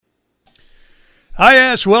Hi,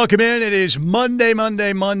 yes, welcome in. It is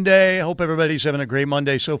Monday. Hope everybody's having a great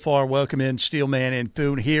Monday so far. Welcome in, Steelman and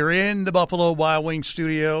Thune here in the Buffalo Wild Wings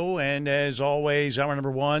studio. And as always, hour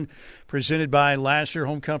number one, presented by Lasher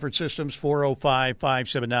Home Comfort Systems,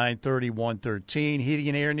 405-579-3113. Heating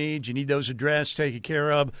and air needs, you need those addressed, taken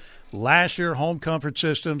care of. Lasher Home Comfort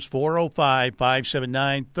Systems,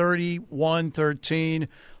 405-579-3113.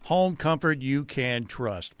 Home comfort you can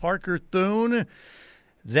trust. Parker Thune.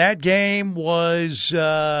 That game was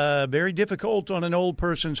very difficult on an old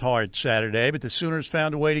person's heart Saturday, but the Sooners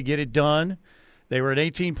found a way to get it done. They were an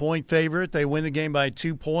 18-point favorite. They win the game by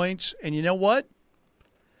 2 points. And you know what?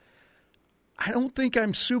 I don't think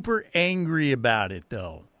I'm super angry about it,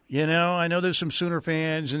 though. You know, I know there's some Sooner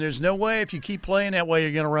fans, and there's no way if you keep playing that way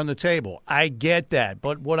you're going to run the table. I get that.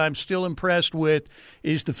 But what I'm still impressed with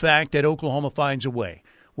is the fact that Oklahoma finds a way.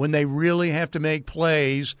 When they really have to make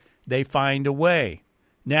plays, they find a way.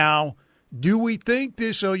 Now, do we think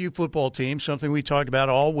this OU football team, something we talked about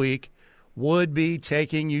all week, would be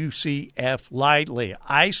taking UCF lightly?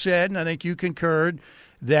 I said, and I think you concurred,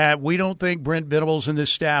 that we don't think Brent Venables and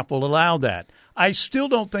this staff will allow that. I still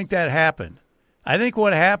don't think that happened. I think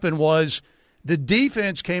what happened was the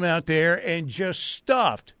defense came out there and just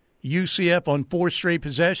stuffed UCF on 4 straight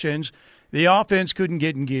possessions. The offense couldn't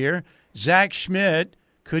get in gear. Zach Schmidt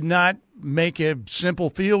could not make a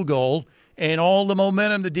simple field goal. And all the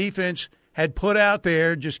momentum the defense had put out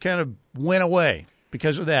there just kind of went away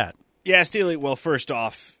because of that. Yeah, Steely, well, first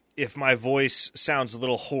off, if my voice sounds a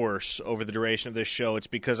little hoarse over the duration of this show, it's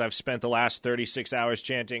because I've spent the last 36 hours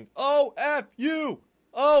chanting, O-F-U!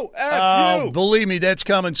 O-F-U! Oh, believe me, that's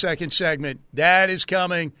coming, second segment. That is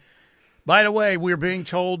coming. By the way, we're being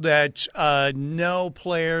told that no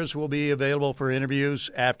players will be available for interviews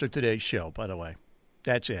after today's show, by the way.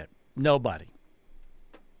 That's it. Nobody.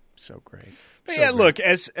 So great. But yeah, look,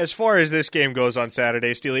 as far as this game goes on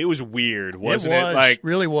Saturday, Steely, it was weird, wasn't it? Like,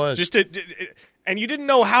 really was. And you didn't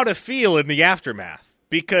know how to feel in the aftermath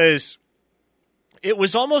because it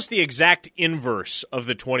was almost the exact inverse of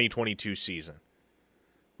the 2022 season.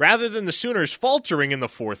 Rather than the Sooners faltering in the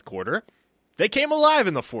fourth quarter, they came alive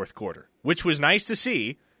in the fourth quarter, which was nice to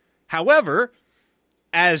see. However,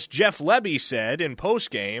 as Jeff Lebby said in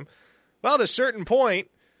postgame, well, at a certain point,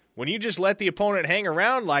 when you just let the opponent hang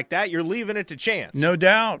around like that, you're leaving it to chance. No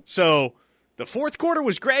doubt. So the fourth quarter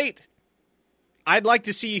was great. I'd like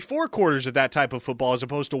to see 4 quarters of that type of football as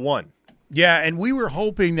opposed to 1. Yeah, and we were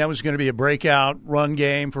hoping that was going to be a breakout run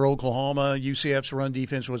game for Oklahoma. UCF's run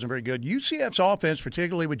defense wasn't very good. UCF's offense,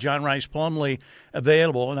 particularly with John Rice Plumlee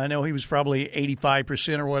available, and I know he was probably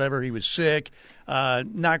 85% or whatever. He was sick.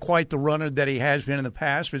 Not quite the runner that he has been in the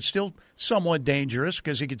past, but still somewhat dangerous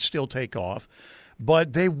because he could still take off.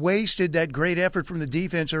 But they wasted that great effort from the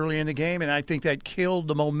defense early in the game, and I think that killed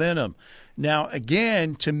the momentum. Now,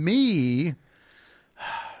 again, to me,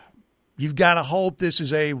 you've got to hope this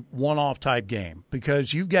is a one-off type game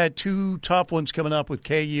because you've got 2 tough ones coming up with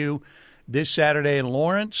KU this Saturday in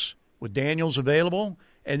Lawrence with Daniels available,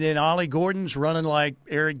 and then Ollie Gordon's running like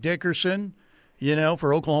Eric Dickerson, you know,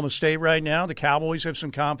 for Oklahoma State right now. The Cowboys have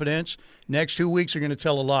some confidence. Next 2 weeks are going to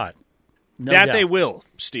tell a lot. No doubt. They will,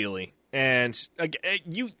 Steely. And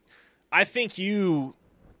I think you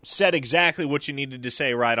said exactly what you needed to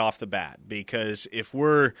say right off the bat because if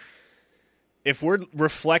we're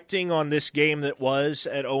reflecting on this game that was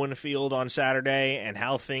at Owen Field on Saturday and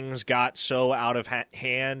how things got so out of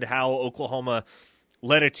hand, how Oklahoma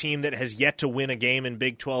let a team that has yet to win a game in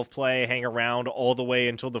Big 12 play hang around all the way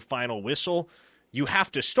until the final whistle, you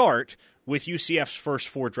have to start with UCF's first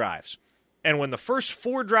 4 drives. And when the first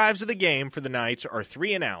 4 drives of the game for the Knights are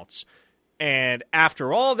 3 and outs, and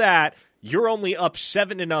after all that, you're only up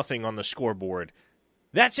 7-0 on the scoreboard,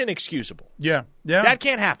 that's inexcusable. Yeah. That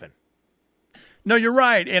can't happen. No, you're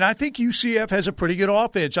right. And I think UCF has a pretty good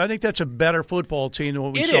offense. I think that's a better football team than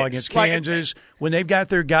what we saw against Kansas. When they've got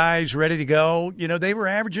their guys ready to go, you know, they were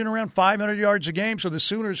averaging around 500 yards a game. So the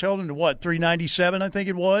Sooners held them to, 397, I think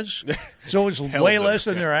it was? So it was way less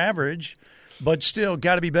than their average, but still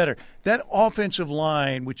got to be better. That offensive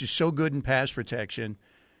line, which is so good in pass protection,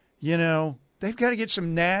 you know, they've got to get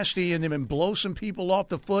some nasty in them and blow some people off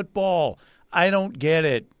the football. I don't get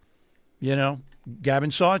it. You know,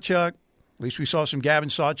 Gavin Sawchuk. At least we saw some Gavin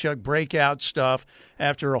Sawchuk breakout stuff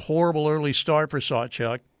after a horrible early start for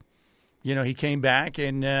Sawchuk. You know, he came back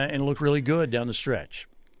and looked really good down the stretch.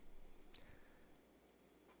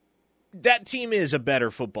 That team is a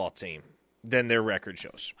better football team than their record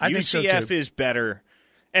shows. I think so, too. UCF is better.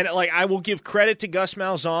 And, I will give credit to Gus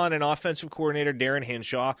Malzahn and offensive coordinator Darren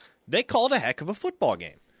Hinshaw. They called a heck of a football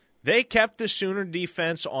game. they kept the Sooner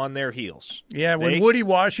defense on their heels. Yeah, when Woody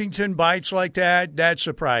Washington bites like that, that's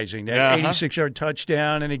surprising. That 86-yard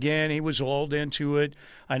touchdown, and again, he was lulled into it.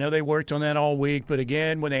 I know they worked on that all week, but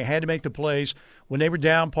again, when they had to make the plays, when they were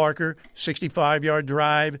down, Parker, 65-yard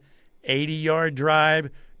drive, 80-yard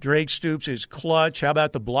drive, Drake Stoops is clutch. How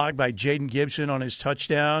about the block by Jaden Gibson on his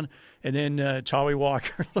touchdown? And then Tawi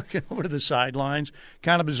Walker looking over to the sidelines.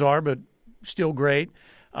 Kind of bizarre, but still great.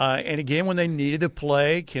 And again, when they needed to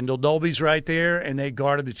play, Kendall Dolby's right there, and they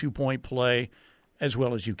guarded the 2-point play as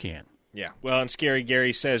well as you can. Yeah. Well, and Scary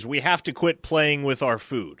Gary says, we have to quit playing with our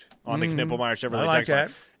food on the Knippelmeyer Chevrolet text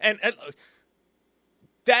line. And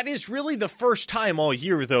that is really the first time all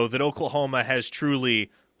year, though, that Oklahoma has truly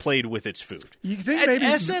played with its food. You think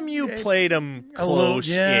maybe SMU played them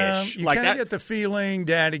close-ish. You kind of get the feeling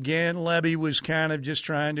that, again, Levy was kind of just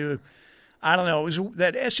trying to – I don't know.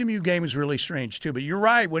 That SMU game was really strange, too. But you're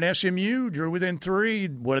right. When SMU drew within 3,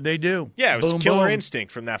 what did they do? Yeah, it was killer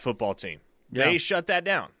instinct from that football team. Yeah. They shut that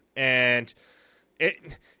down. And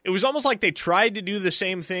it was almost like they tried to do the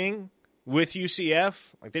same thing with UCF.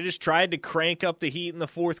 Like they just tried to crank up the heat in the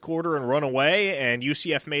fourth quarter and run away, and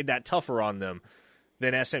UCF made that tougher on them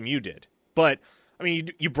than SMU did. But, I mean,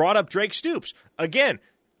 you brought up Drake Stoops. Again,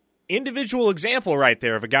 individual example right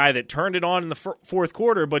there of a guy that turned it on in the fourth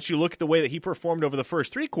quarter, but you look at the way that he performed over the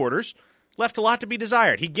first 3 quarters, left a lot to be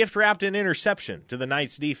desired. He gift-wrapped an interception to the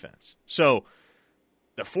Knights defense. So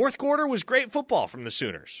the fourth quarter was great football from the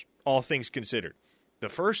Sooners, all things considered. The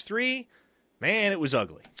first 3, man, it was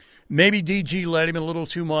ugly. Maybe DG led him a little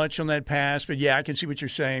too much on that pass, but yeah, I can see what you're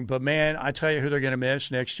saying. But, man, I tell you who they're going to miss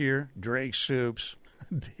next year, Drake Stoops.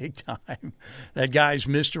 Big time. That guy's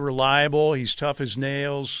Mr. Reliable. He's tough as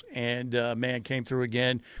nails, and, man, came through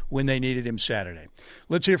again when they needed him Saturday.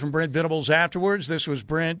 Let's hear from Brent Venables afterwards. This was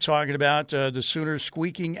Brent talking about the Sooners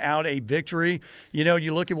squeaking out a victory. You know,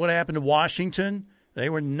 you look at what happened to Washington. They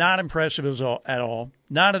were not impressive at all.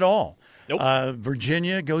 Not at all. Nope.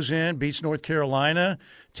 Virginia goes in, beats North Carolina.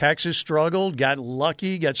 Texas struggled, got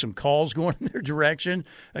lucky, got some calls going in their direction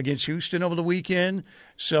against Houston over the weekend.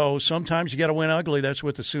 So sometimes you got to win ugly. That's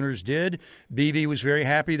what the Sooners did. BV was very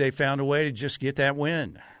happy they found a way to just get that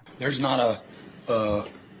win. There's not a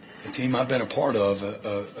team I've been a part of,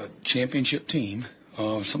 a championship team.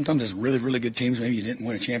 Sometimes there's really, really good teams. Maybe you didn't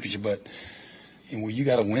win a championship, but you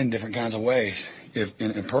got to win different kinds of ways. If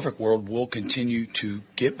in a perfect world, we'll continue to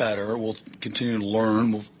get better. We'll continue to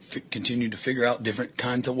learn. We'll continue to figure out different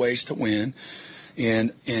kinds of ways to win,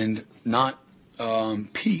 and not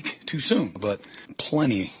peak too soon. But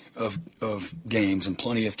plenty of games and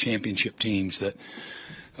plenty of championship teams that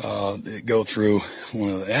go through one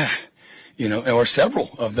of the or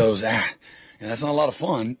several of those and that's not a lot of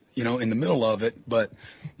fun, in the middle of it, but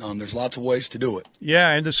there's lots of ways to do it.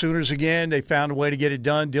 Yeah, and the Sooners, again, they found a way to get it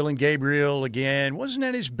done. Dylan Gabriel, again, wasn't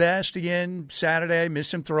at his best again Saturday,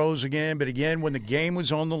 missed some throws again, but again, when the game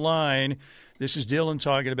was on the line, this is Dylan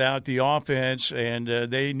talking about the offense, and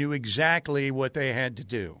they knew exactly what they had to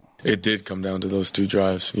do. It did come down to those 2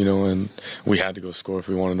 drives, and we had to go score if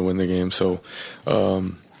we wanted to win the game. So,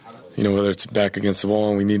 whether it's back against the wall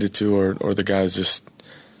and we needed to, or the guys just,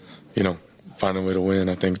 find a way to win.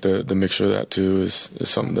 I think the mixture of that too is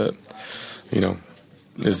something that,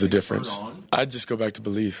 is the difference. I'd just go back to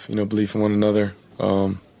belief, belief in one another.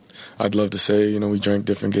 I'd love to say, we drank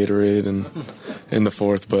different Gatorade and in the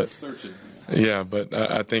fourth, but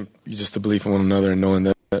I think just the belief in one another and knowing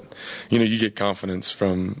that, you get confidence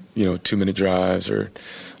from, 2-minute drives or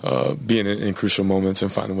being in crucial moments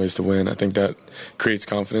and finding ways to win. I think that creates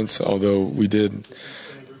confidence, although we did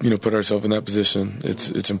put ourselves in that position.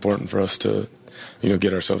 It's important for us to,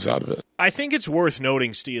 get ourselves out of it. I think it's worth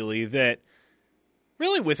noting, Steely, that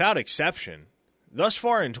really without exception, thus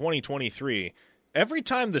far in 2023, every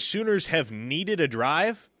time the Sooners have needed a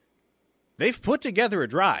drive, they've put together a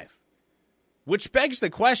drive, which begs the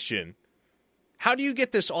question, how do you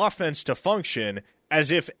get this offense to function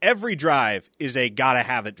as if every drive is a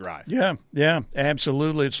gotta-have-it drive? Yeah,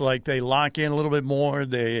 absolutely. It's like they lock in a little bit more.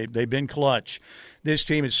 They've been clutch. This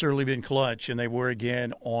team has certainly been clutch, and they were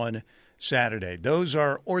again on Saturday. Those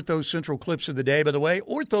are Ortho Central clips of the day. By the way,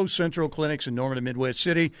 Ortho Central Clinics in Norman and Midwest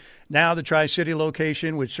City, now the Tri-City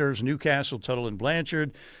location, which serves Newcastle, Tuttle, and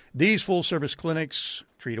Blanchard. These full-service clinics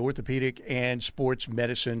treat orthopedic and sports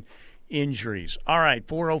medicine injuries. All right,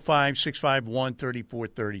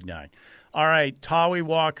 405-651-3439. All right, Tawi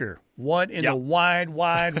Walker, what in the wide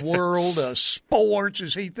world of sports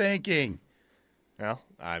is he thinking? Well,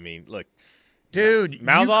 I mean, look. Dude,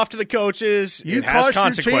 mouth off to the coaches. It has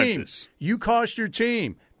consequences. You cost your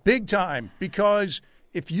team big time because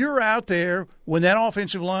if you're out there when that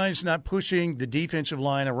offensive line's not pushing the defensive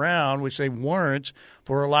line around, which they weren't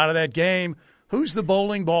for a lot of that game, who's the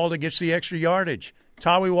bowling ball that gets the extra yardage?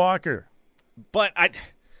 Tawi Walker. But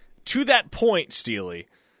to that point, Steely,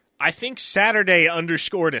 I think Saturday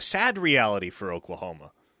underscored a sad reality for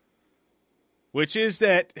Oklahoma, which is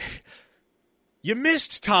that you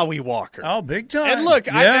missed Tawi Walker. Oh, big time. And look,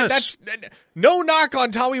 yes. that's no knock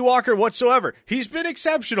on Tawi Walker whatsoever. He's been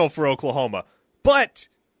exceptional for Oklahoma. But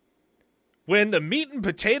when the meat and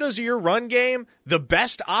potatoes of your run game, the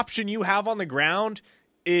best option you have on the ground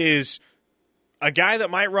is a guy that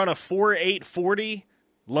might run a 4.8 40,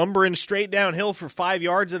 lumbering straight downhill for 5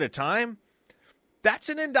 yards at a time, that's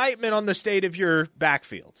an indictment on the state of your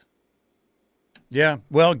backfield. Yeah,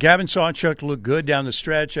 well, Gavin Sawchuk looked good down the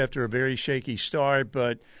stretch after a very shaky start,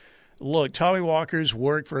 but look, Tawi Walker's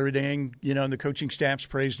worked for everything, and the coaching staff's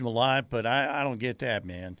praised him a lot, but I don't get that,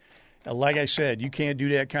 man. Like I said, you can't do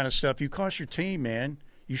that kind of stuff. You cost your team, man.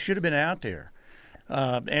 You should have been out there.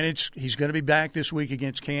 And he's going to be back this week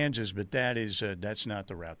against Kansas, but that's not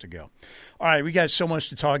the route to go. All right, we got so much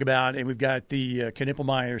to talk about, and we've got the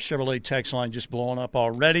Knippelmeyer Chevrolet text line just blowing up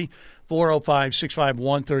already,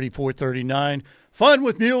 405-651-3439. Fun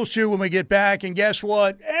with Muleshoe when we get back, and guess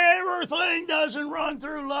what? Everything doesn't run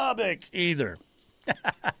through Lubbock either.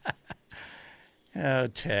 Oh,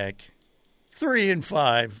 Tech.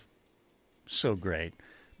 3-5. So great.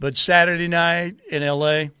 But Saturday night in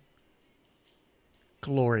L.A.,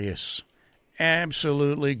 glorious.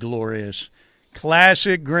 Absolutely glorious.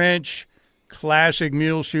 Classic Grinch, classic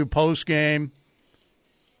Muleshoe postgame.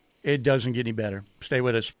 It doesn't get any better. Stay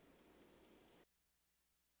with us.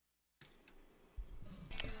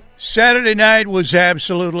 Saturday night was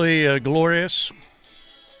absolutely glorious.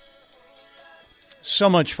 So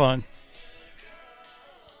much fun.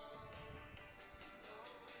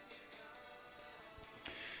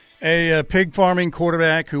 A pig farming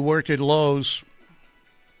quarterback who worked at Lowe's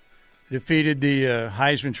defeated the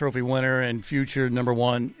Heisman Trophy winner and future number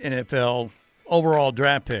 1 NFL overall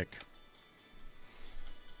draft pick.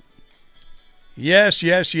 Yes,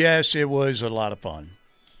 it was a lot of fun.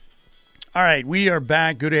 All right, we are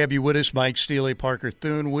back. Good to have you with us. Mike Steely, Parker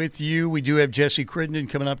Thune with you. We do have Jesse Crittenden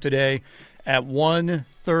coming up today at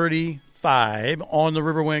 1:35 on the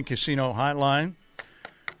Riverwind Casino Hotline.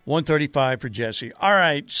 1:35 for Jesse. All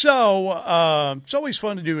right, so it's always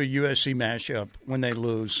fun to do a USC mashup when they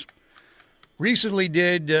lose. Recently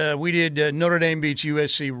we did Notre Dame beats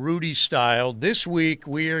USC Rudy style. This week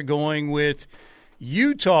we are going with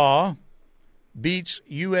Utah beats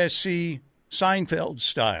USC Seinfeld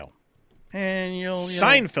style. And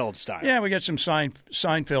Seinfeld style. Yeah, we got some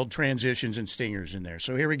Seinfeld transitions and stingers in there.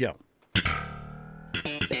 So here we go. Second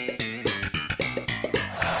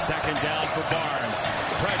down for Barnes.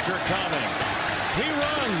 Pressure coming. He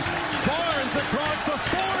runs. Barnes across the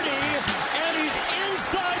 40, and he's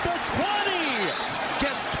inside the 20.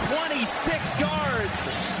 Gets 26 yards,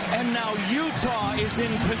 and now Utah is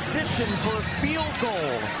in position for a field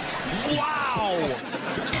goal. Wow!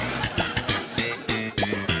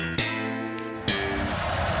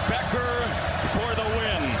 Becker for the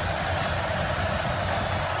win.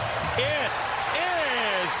 It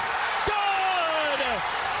is good!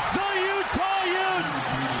 The Utah Utes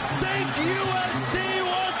sink USC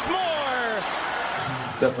once more!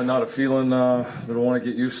 Definitely not a feeling that I want to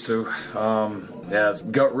get used to. As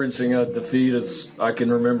gut-wrenching a defeat as I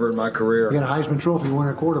can remember in my career. We got a Heisman Trophy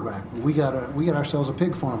winner quarterback. We got ourselves a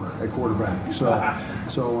pig farmer at quarterback. So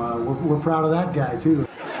we're proud of that guy too.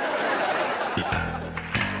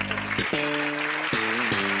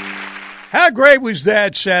 How great was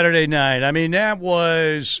that Saturday night? I mean, that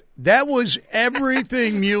was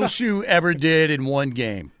everything Muleshoe ever did in one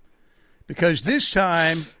game. Because this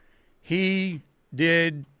time he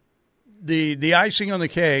did the icing on the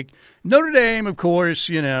cake. Notre Dame, of course,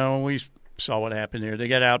 we saw what happened there. They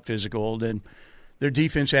got out physical, and their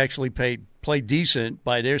defense actually played decent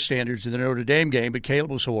by their standards in the Notre Dame game, but Caleb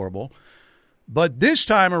was horrible. But this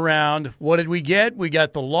time around, what did we get? We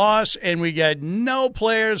got the loss, and we got no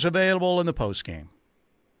players available in the postgame,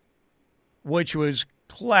 which was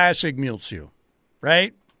classic Muleshoe,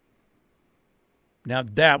 right? Now,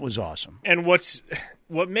 that was awesome. And what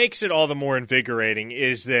makes it all the more invigorating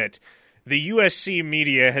is that the USC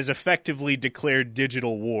media has effectively declared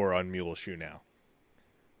digital war on Muleshoe now.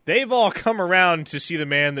 They've all come around to see the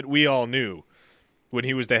man that we all knew when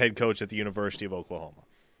he was the head coach at the University of Oklahoma.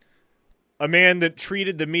 A man that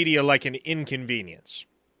treated the media like an inconvenience.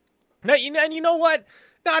 Now, and you know what?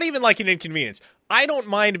 Not even like an inconvenience. I don't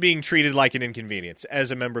mind being treated like an inconvenience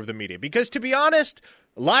as a member of the media. Because to be honest,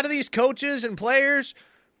 a lot of these coaches and players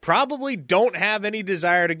probably don't have any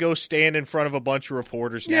desire to go stand in front of a bunch of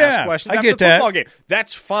reporters and Yeah, ask questions I after get the football that. game.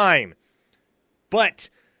 That's fine. But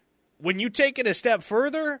when you take it a step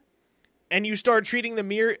further and you start treating the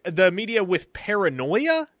media with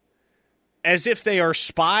paranoia as if they are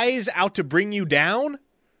spies out to bring you down,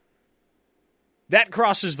 that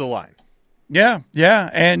crosses the line. Yeah,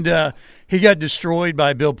 and he got destroyed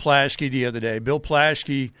by Bill Plaschke the other day. Bill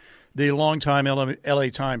Plaschke, the longtime LA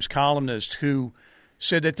Times columnist, who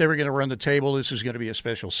said that they were going to run the table. This was going to be a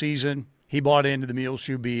special season. He bought into the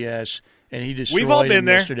Muleshoe BS, and he destroyed We've all been him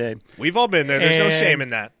there. yesterday. We've all been there. There's no shame in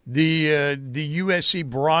that. The USC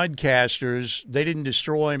broadcasters, they didn't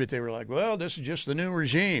destroy him, but they were like, well, this is just the new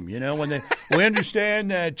regime. You know, we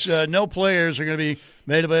understand that no players are going to be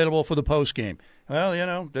made available for the postgame. Well, you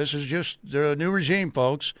know, this is just the new regime,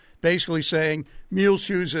 folks. Basically saying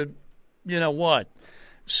Muleshoe's a, you know what.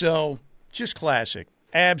 So just classic.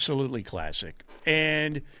 Absolutely classic.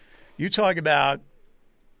 And you talk about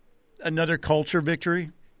another culture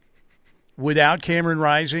victory without Cameron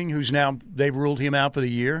Rising, who's now, they've ruled him out for the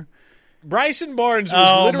year. Bryson Barnes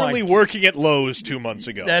was literally working at Lowe's 2 months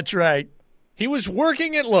ago. That's right. He was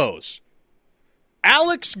working at Lowe's.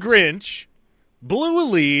 Alex Grinch blew a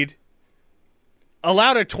lead,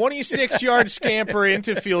 allowed a 26-yard scamper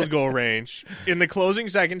into field goal range in the closing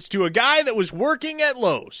seconds to a guy that was working at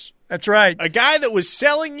Lowe's. That's right. A guy that was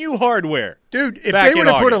selling you hardware. Dude, if back they would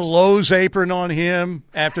in have put a August. Lowe's apron on him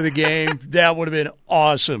after the game, that would have been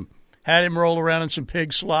awesome. Had him roll around in some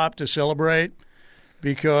pig slop to celebrate,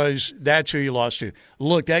 because that's who you lost to.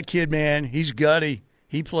 Look, that kid, man, he's gutty.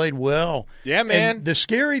 He played well. Yeah, man. And the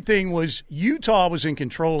scary thing was Utah was in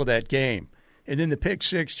control of that game, and then the pick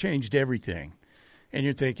six changed everything. And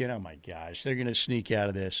you're thinking, oh, my gosh, they're going to sneak out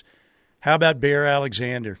of this. How about Bear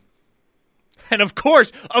Alexander? And of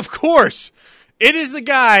course, it is the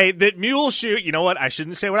guy that Muleshoe, you know what, I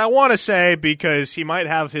shouldn't say what I want to say because he might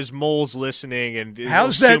have his moles listening and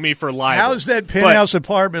he'll sue me for libel. How's that penthouse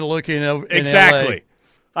apartment looking in exactly.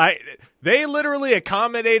 LA? They literally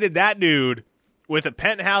accommodated that dude with a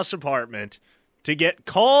penthouse apartment to get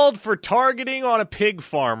called for targeting on a pig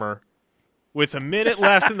farmer with a minute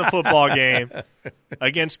left in the football game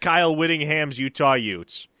against Kyle Whittingham's Utah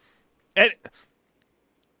Utes. And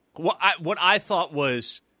what I thought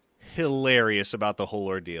was hilarious about the whole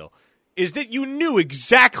ordeal is that you knew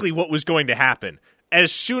exactly what was going to happen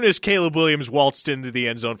as soon as Caleb Williams waltzed into the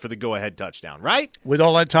end zone for the go-ahead touchdown, right? With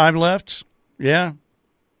all that time left, yeah.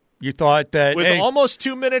 You thought that with almost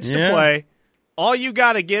 2 minutes to play, all you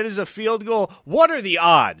got to get is a field goal. What are the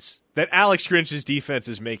odds that Alex Grinch's defense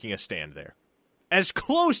is making a stand there? As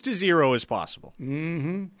close to zero as possible.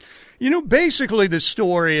 Mm-hmm. You know, basically the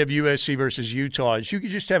story of USC versus Utah is you could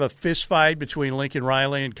just have a fist fight between Lincoln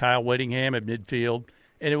Riley and Kyle Whittingham at midfield,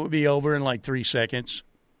 and it would be over in like 3 seconds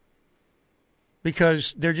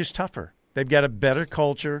because they're just tougher. They've got a better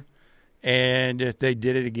culture, and they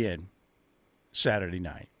did it again Saturday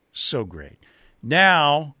night. So great.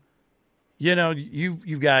 Now, you know,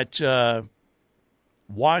 you've got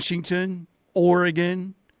Washington,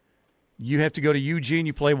 Oregon. You have to go to Eugene.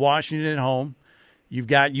 You play Washington at home. You've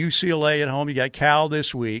got UCLA at home. You got Cal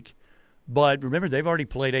this week. But remember, they've already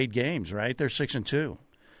played 8 games, right? They're 6-2.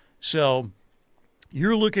 So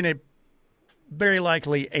you're looking at very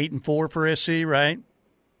likely 8-4 for SC, right?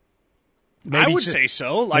 Maybe I would say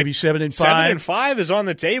so. Like maybe 7-5. 7-5 is on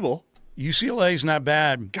the table. UCLA's not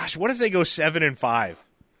bad. Gosh, what if they go 7-5?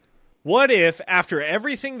 What if after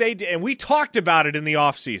everything they did, and we talked about it in the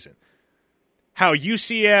offseason, how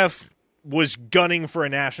UCF was gunning for a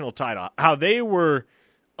national title, how they were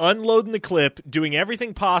unloading the clip, doing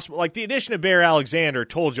everything possible. Like the addition of Bear Alexander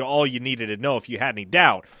told you all you needed to know if you had any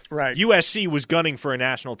doubt. Right. USC was gunning for a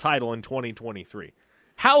national title in 2023.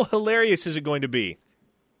 How hilarious is it going to be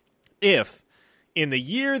if in the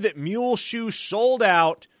year that Muleshoe sold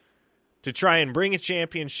out to try and bring a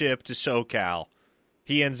championship to SoCal,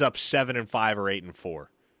 he ends up 7-5 or 8-4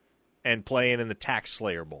 and playing in the Tax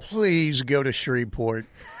Slayer Bowl? Please go to Shreveport.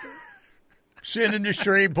 Send him to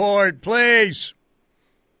Shreveport, please.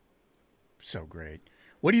 So great.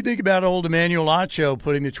 What do you think about old Emmanuel Acho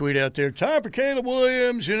putting the tweet out there? Time for Caleb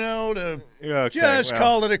Williams, to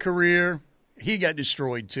call it a career. He got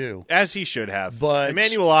destroyed too. As he should have. But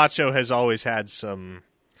Emmanuel Acho has always had some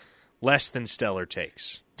less than stellar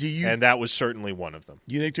takes. And that was certainly one of them.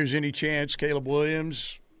 Do you think there's any chance Caleb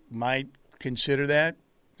Williams might consider that?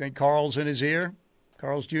 Think Carl's in his ear?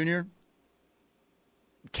 Carl's Jr.?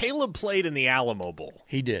 Caleb played in the Alamo Bowl.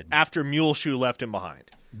 He did. After Muleshoe left him behind.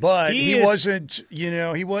 But he wasn't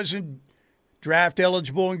draft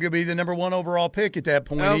eligible and could be the number 1 overall pick at that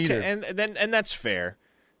point either. And that's fair.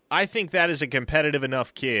 I think that is a competitive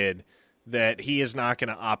enough kid that he is not going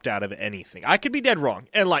to opt out of anything. I could be dead wrong.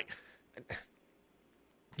 And,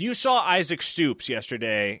 you saw Isaac Stoops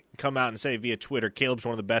yesterday come out and say via Twitter, Caleb's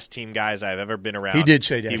one of the best team guys I've ever been around. He did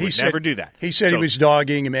say that. He would never do that. He said he was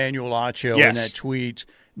dogging Emmanuel Acho in that tweet,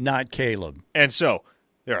 not Caleb. And so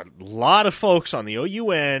there are a lot of folks on the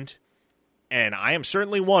OU end, and I am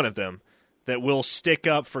certainly one of them, that will stick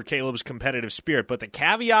up for Caleb's competitive spirit. But the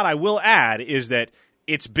caveat I will add is that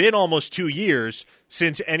it's been almost 2 years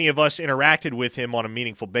since any of us interacted with him on a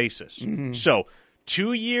meaningful basis. Mm-hmm. So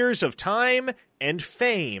 2 years of time and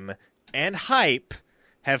fame and hype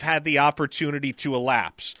have had the opportunity to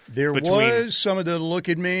elapse. There was some of the look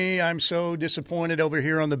at me, I'm so disappointed over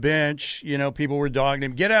here on the bench. People were dogging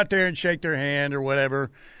him. Get out there and shake their hand or whatever.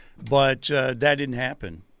 But that didn't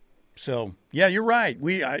happen. So, yeah, you're right.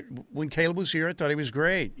 When Caleb was here, I thought he was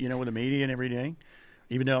great, with the media and everything,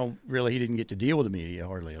 even though really he didn't get to deal with the media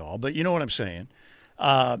hardly at all. But you know what I'm saying.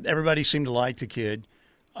 Everybody seemed to like the kid.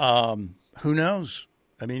 Who knows?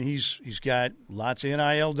 I mean, he's got lots of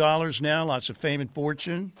NIL dollars now, lots of fame and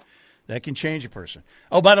fortune. That can change a person.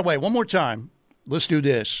 Oh, by the way, one more time, let's do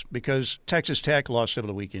this, because Texas Tech lost over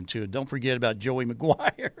the weekend, too. Don't forget about Joey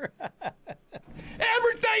McGuire.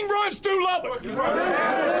 Everything runs through Lubbock.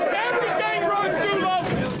 Everything runs through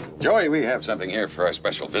Lubbock. Joey, we have something here for our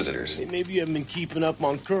special visitors. Hey, maybe you haven't been keeping up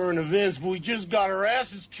on current events, but we just got our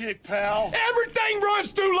asses kicked, pal. Everything runs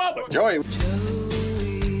through Lubbock. Joey.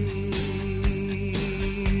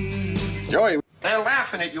 They're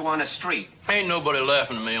laughing at you on the street. Ain't nobody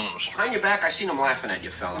laughing at me on the street. Behind your back, I seen them laughing at you,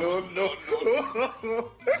 fella. No.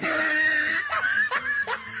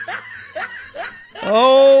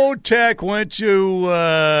 Oh, Tech went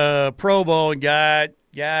to Pro Bowl and got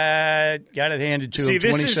it handed to him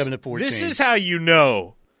 27-14. This is how you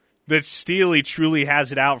know that Steely truly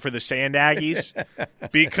has it out for the Sand Aggies,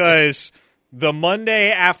 because the Monday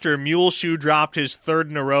after Muleshoe dropped his third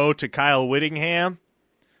in a row to Kyle Whittingham,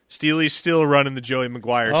 Steely's still running the Joey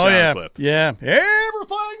McGuire sound clip. Yeah.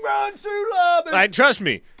 Everything runs through Lubbock. Trust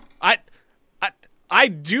me, I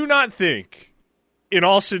do not think, in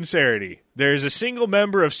all sincerity, there's a single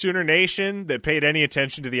member of Sooner Nation that paid any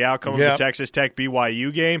attention to the outcome of the Texas Tech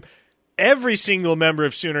BYU game. Every single member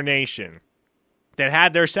of Sooner Nation that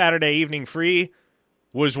had their Saturday evening free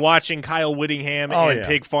was watching Kyle Whittingham and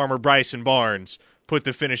pig farmer Bryson Barnes put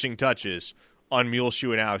the finishing touches on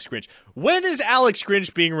Muleshoe and Alex Grinch. When is Alex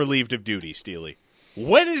Grinch being relieved of duty, Steely?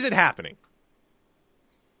 When is it happening?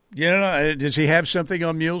 Does he have something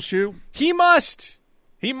on Muleshoe? He must.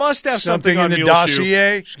 He must have something on in the Muleshoe.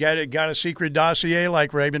 Dossier. He's got a secret dossier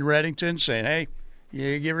like Raymond Reddington saying, hey,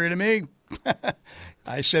 you get rid of me.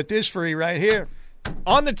 I set this free right here.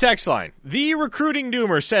 On the text line, the recruiting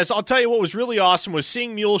doomer says, I'll tell you what was really awesome was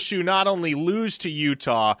seeing Muleshoe not only lose to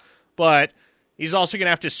Utah, but he's also going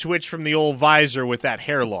to have to switch from the old visor with that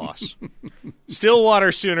hair loss.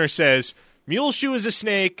 Stillwater Sooner says, Muleshoe is a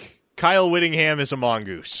snake, Kyle Whittingham is a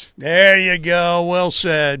mongoose. There you go. Well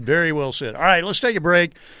said. Very well said. All right, let's take a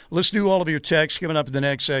break. Let's do all of your texts coming up in the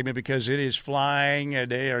next segment because it is flying.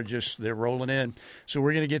 They're rolling in. So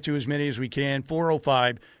we're going to get to as many as we can.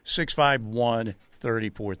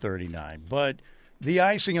 405-651-3439. But the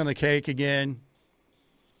icing on the cake again,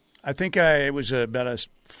 I think it was about a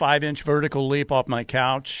 5-inch vertical leap off my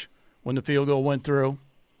couch when the field goal went through.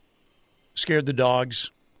 Scared the dogs.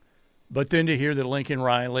 But then to hear that Lincoln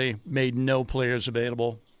Riley made no players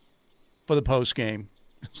available for the postgame,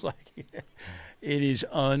 it's like it is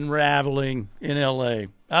unraveling in L.A.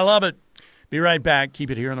 I love it. Be right back.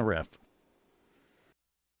 Keep it here on the Ref.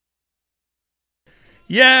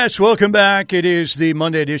 Yes, welcome back. It is the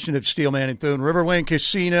Monday edition of Steelman and Thune Riverwind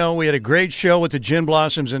Casino. We had a great show with the Gin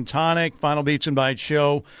Blossoms and Tonic, final Beats and Bites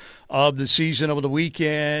show of the season over the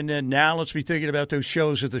weekend. And now let's be thinking about those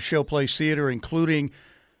shows at the Showplace Theater, including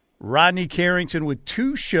Rodney Carrington with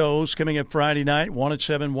 2 shows coming up Friday night, one at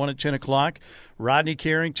 7, one at 10 o'clock. Rodney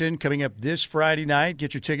Carrington coming up this Friday night.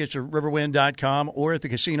 Get your tickets at riverwind.com or at the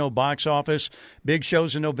casino box office. Big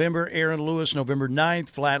shows in November, Aaron Lewis, November 9th,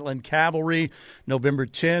 Flatland Cavalry, November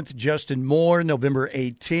 10th, Justin Moore, November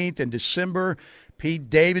 18th, and December,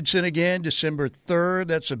 Pete Davidson again, December 3rd.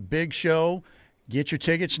 That's a big show. Get your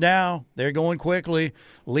tickets now. They're going quickly.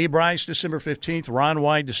 Lee Bryce, December 15th, Ron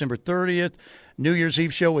White, December 30th. New Year's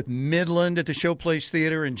Eve show with Midland at the Showplace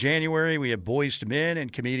Theater in January. We have Boys to Men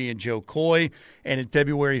and comedian Joe Coy. And in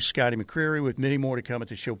February, Scotty McCreery with many more to come at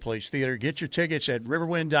the Showplace Theater. Get your tickets at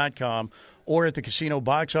riverwind.com or at the casino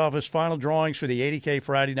box office. Final drawings for the 80K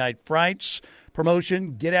Friday Night Frights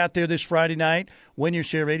promotion. Get out there this Friday night. Win your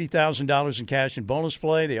share of $80,000 in cash and bonus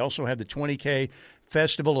play. They also have the 20K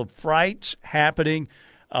Festival of Frights happening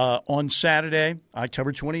on Saturday,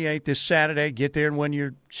 October 28th, this Saturday. Get there and win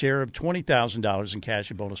your share of $20,000 in cash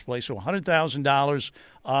and bonus play. So $100,000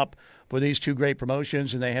 up for these two great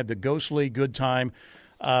promotions, and they have the Ghostly Good Time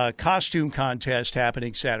costume contest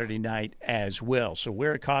happening Saturday night as well. So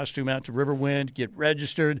wear a costume out to Riverwind, get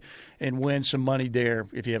registered, and win some money there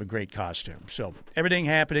if you have a great costume. So everything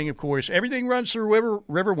happening, of course. Everything runs through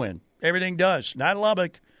Riverwind. Everything does. Not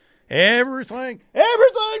Lubbock. Everything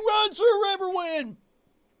runs through Riverwind.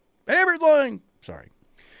 Everything. Sorry.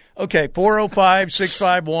 Okay,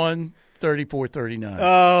 405-651-3439.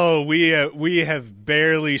 Oh, we have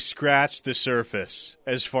barely scratched the surface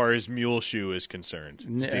as far as Muleshoe is concerned.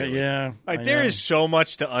 Yeah. Like, there is so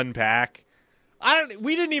much to unpack.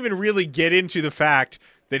 We didn't even really get into the fact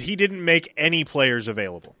that he didn't make any players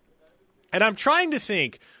available. And I'm trying to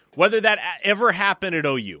think whether that ever happened at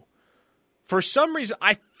OU. For some reason,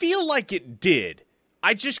 I feel like it did.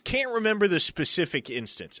 I just can't remember the specific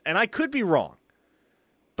instance. And I could be wrong.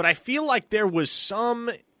 But I feel like there was some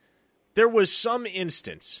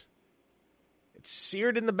instance. It's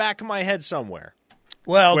seared in the back of my head somewhere.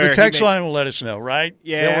 Well, the text line will let us know, right?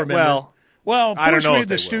 Yeah, well, of I don't course know we if had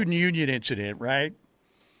the they student union incident, right?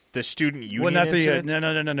 The student union well, not incident?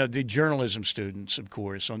 No. The journalism students, of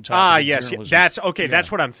course, on top of the yes. journalism. That's okay. Yeah.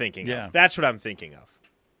 That's what I'm thinking of. That's what I'm thinking of.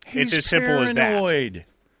 He's it's as simple paranoid. as that.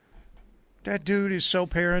 That dude is so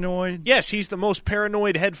paranoid. Yes, he's the most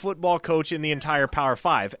paranoid head football coach in the entire Power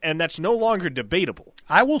 5, and that's no longer debatable.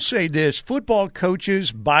 I will say this. Football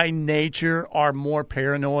coaches, by nature, are more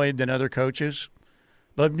paranoid than other coaches.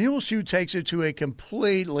 But Muleshoe takes it to a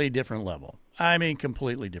completely different level. I mean,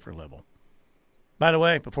 completely different level. By the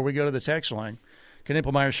way, before we go to the text line,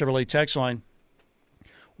 Knippelmeyer Chevrolet text line,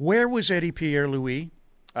 where was Eddie Pierre-Louis?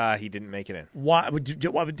 He didn't make it in. Why?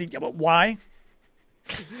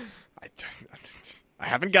 I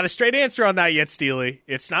haven't got a straight answer on that yet, Steely.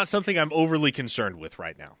 It's not something I'm overly concerned with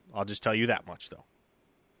right now. I'll just tell you that much, though.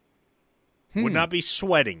 Would not be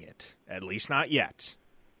sweating it, at least not yet.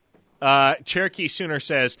 Cherokee Sooner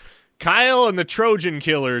says, Kyle and the Trojan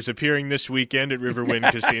Killers appearing this weekend at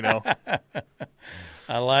Riverwind Casino.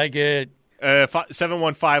 I like it.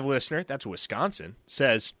 715 listener, that's Wisconsin,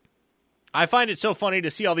 says, I find it so funny to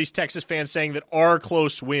see all these Texas fans saying that our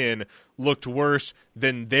close win looked worse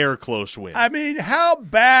than their close win. I mean, how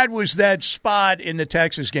bad was that spot in the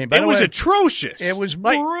Texas game? It was atrocious. It was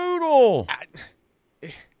brutal.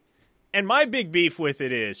 And my big beef with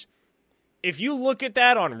it is, if you look at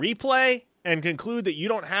that on replay and conclude that you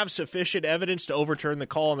don't have sufficient evidence to overturn the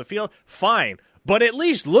call on the field, fine. But at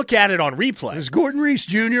least look at it on replay. Is Gordon Reese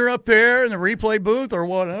Jr. up there in the replay booth or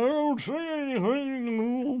what? I don't see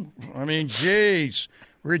anything. I mean, jeez.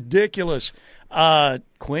 Ridiculous.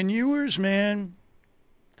 Quinn Ewers, man.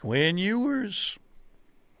 Quinn Ewers.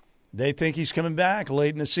 They think he's coming back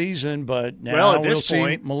late in the season, but now at this we'll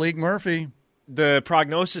point, see Malik Murphy. The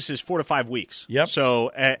prognosis is 4 to 5 weeks. Yep. So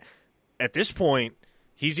at this point,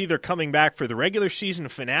 he's either coming back for the regular season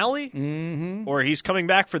finale or he's coming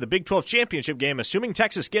back for the Big 12 championship game, assuming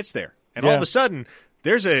Texas gets there. And all of a sudden,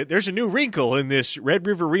 there's a new wrinkle in this Red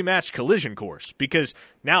River rematch collision course because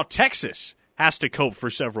now Texas has to cope for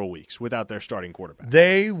several weeks without their starting quarterback.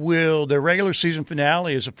 They will. Their regular season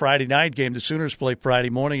finale is a Friday night game. The Sooners play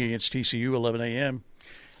Friday morning against TCU, 11 a.m.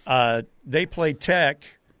 They play Tech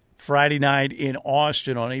Friday night in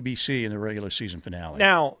Austin on ABC in the regular season finale.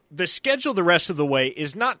 Now, the schedule the rest of the way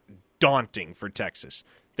is not daunting for Texas.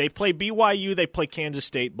 They play BYU, they play Kansas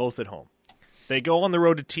State, both at home. They go on the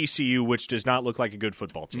road to TCU, which does not look like a good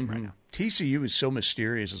football team right now. TCU is so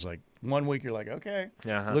mysterious. It's like 1 week you're like, okay.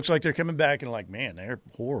 Uh-huh. Looks like they're coming back, and like, man, they're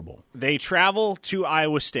horrible. They travel to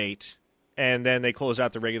Iowa State, and then they close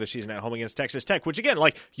out the regular season at home against Texas Tech, which, again,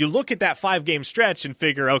 like you look at that 5-game stretch and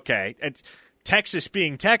figure, okay, Texas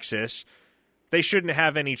being Texas, they shouldn't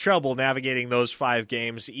have any trouble navigating those 5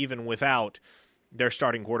 games even without their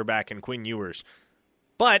starting quarterback and Quinn Ewers.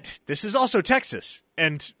 But this is also Texas,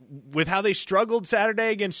 and with how they struggled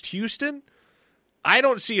Saturday against Houston, I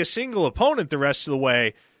don't see a single opponent the rest of the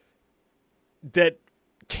way that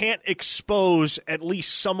can't expose at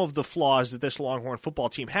least some of the flaws that this Longhorn football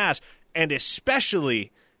team has, and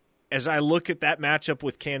especially as I look at that matchup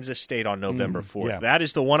with Kansas State on November 4th. Yeah. That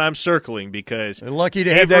is the one I'm circling because they're lucky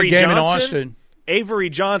to have that game in Austin.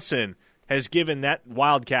 Avery Johnson has given that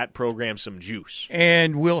Wildcat program some juice.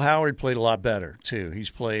 And Will Howard played a lot better, too. He's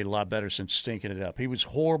played a lot better since stinking it up. He was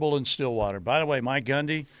horrible in Stillwater. By the way, Mike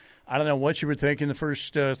Gundy, I don't know what you were thinking the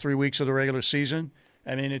first 3 weeks of the regular season.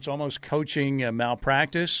 I mean, it's almost coaching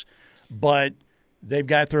malpractice, but they've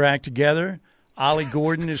got their act together. Ollie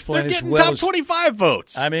Gordon is playing They're as getting well top as 25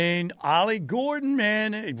 votes. I mean, Ollie Gordon,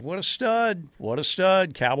 man, what a stud. What a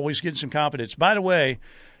stud. Cowboys getting some confidence. By the way,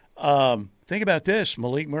 think about this.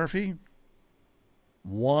 Malik Murphy,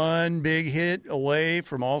 one big hit away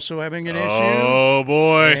from also having an issue. Oh,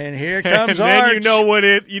 boy. And here comes and Arch.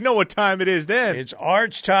 then you know what time it is then. It's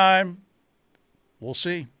Arch time. We'll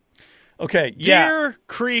see. Okay, Deer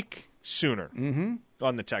Creek Sooner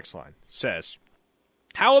on the text line says,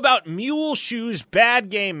 how about Mule Shoe's bad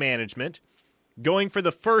game management, going for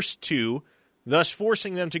the first two, thus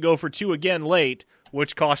forcing them to go for two again late,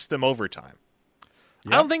 which cost them overtime?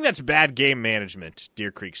 Yep. I don't think that's bad game management,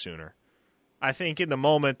 Deer Creek Sooner. I think in the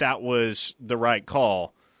moment that was the right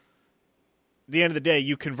call. At the end of the day,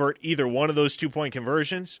 you convert either one of those 2-point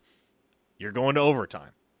conversions, you're going to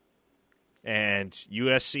overtime. And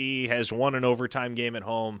USC has won an overtime game at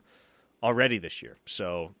home already this year.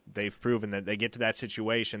 So they've proven that they get to that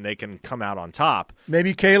situation, they can come out on top.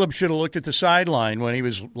 Maybe Caleb should have looked at the sideline when he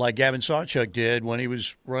was, like Gavin Sawchuk did, when he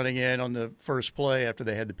was running in on the first play after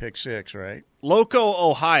they had the pick six, right? Loco,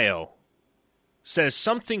 Ohio says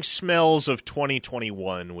something smells of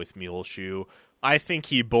 2021 with Muleshoe. I think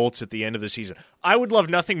he bolts at the end of the season. I would love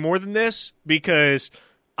nothing more than this because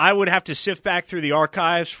I would have to sift back through the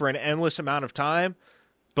archives for an endless amount of time.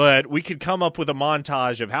 But we could come up with a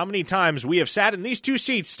montage of how many times we have sat in these two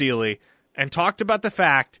seats, Steely, and talked about the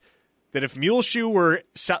fact that if Muleshoe were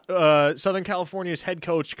Southern California's head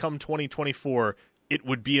coach come 2024, it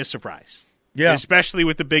would be a surprise. Yeah. Especially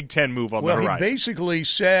with the Big Ten move on the horizon. Well, he basically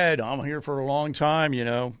said, I'm here for a long time,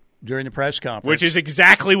 during the press conference. Which is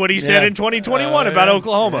exactly what he said in 2021 about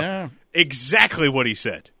Oklahoma. Yeah. Exactly what he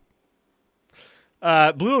said.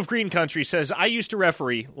 Blue of Green Country says, I used to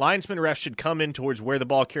referee. Linesman refs should come in towards where the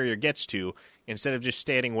ball carrier gets to instead of just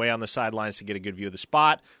standing way on the sidelines to get a good view of the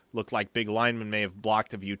spot. Looked like big linemen may have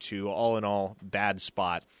blocked the view too. All in all, bad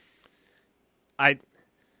spot.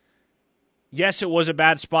 Yes, it was a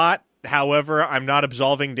bad spot. However, I'm not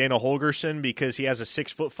absolving Dana Holgerson because he has a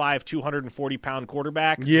 6'5", 240-pound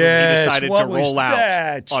quarterback who he decided to roll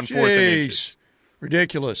out on 4th and inches.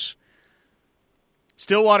 Ridiculous.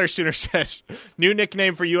 Stillwater Sooner says, new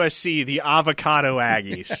nickname for USC, the Avocado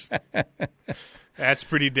Aggies. That's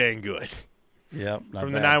pretty dang good. Yep.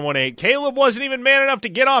 From the 918, Caleb wasn't even man enough to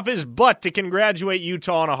get off his butt to congratulate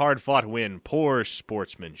Utah on a hard-fought win. Poor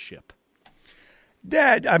sportsmanship.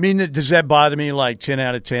 Does that bother me like 10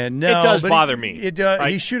 out of 10? No. It does bother me. It does.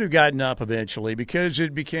 He should have gotten up eventually because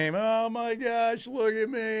it became, oh, my gosh, look at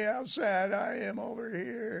me, how sad I am over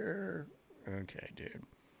here. Okay, dude.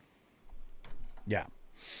 Yeah.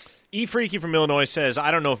 E. Freaky from Illinois says,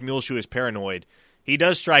 I don't know if Muleshoe is paranoid. He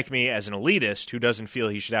does strike me as an elitist who doesn't feel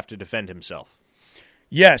he should have to defend himself.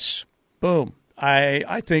 Yes. Boom.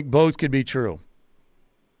 I think both could be true.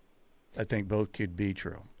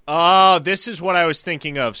 Oh, this is what I was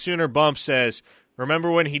thinking of. Sooner Bump says,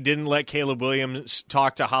 remember when he didn't let Caleb Williams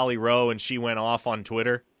talk to Holly Rowe and she went off on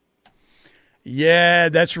Twitter? Yeah,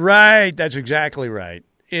 that's right. That's exactly right.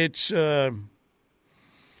 It's, I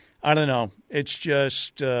don't know. It's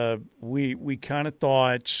just we kind of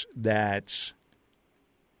thought that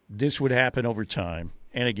this would happen over time.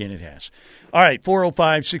 And, again, it has. All right,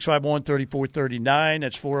 405-651-3439.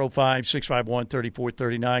 That's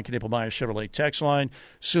 405-651-3439. Knippelmeyer Chevrolet text line.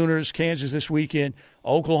 Sooners, Kansas this weekend.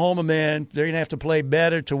 Oklahoma, man, they're going to have to play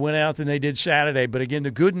better to win out than they did Saturday. But, again,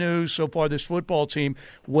 the good news so far, this football team,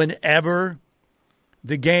 whenever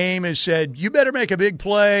the game has said, you better make a big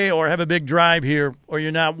play or have a big drive here or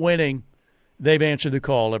you're not winning, they've answered the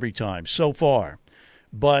call every time so far.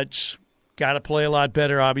 But got to play a lot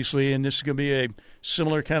better, obviously, and this is going to be a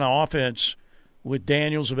similar kind of offense with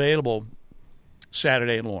Daniels available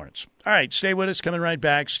Saturday in Lawrence. All right, stay with us. Coming right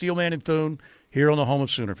back. Steelman and Thune here on the home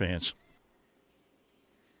of Sooner fans.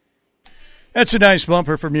 That's a nice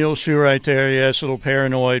bumper for Muleshoe right there. Yes, a little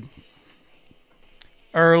paranoid.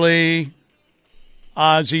 Early,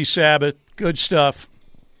 Ozzy Sabbath, good stuff.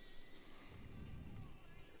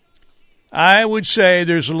 I would say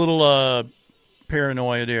there's a little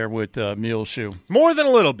paranoia there with Muleshoe. More than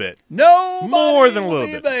a little bit. No, more than a little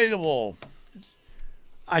bit. Available.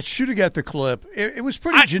 I should have got the clip. It was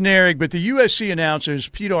pretty generic, but the USC announcers,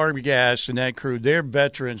 Pete Arbogast and that crew, they're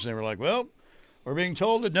veterans. They were like, well, we're being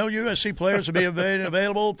told that no USC players will be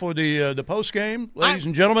available for the post game. Ladies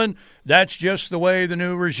and gentlemen, that's just the way the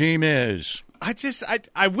new regime is.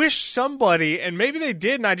 I wish somebody, and maybe they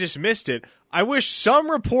did and I just missed it, I wish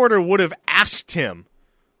some reporter would have asked him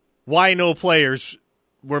why no players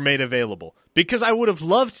were made available. Because I would have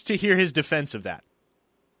loved to hear his defense of that.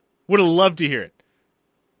 Would have loved to hear it.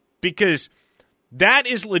 Because That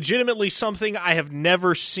is legitimately something I have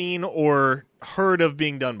never seen or heard of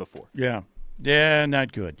being done before. Yeah. Yeah,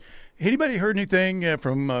 not good. Anybody heard anything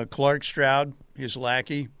from Clark Stroud, his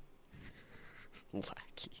lackey?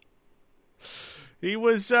 Lackey. He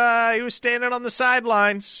was standing on the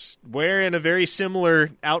sidelines wearing a very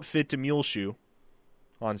similar outfit to Muleshoe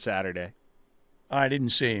on Saturday. I didn't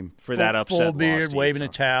see him. For that upset full loss beard, to waving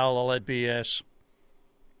Utah. a towel, all that BS.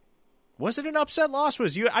 Was it an upset loss?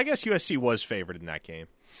 I guess USC was favored in that game.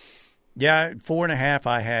 Yeah, 4.5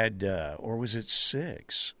 I had, or was it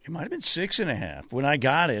 6? It might have been 6.5 when I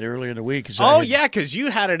got it earlier in the week. Because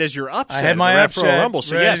you had it as your upset. I had my in the upset, Retro Rumble,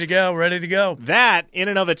 so ready to go. That, in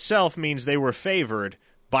and of itself, means they were favored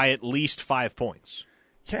by at least 5 points.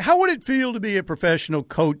 How would it feel to be a professional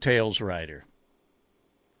coattails rider?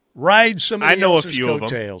 Ride somebody else's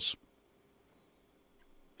coattails.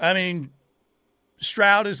 I mean,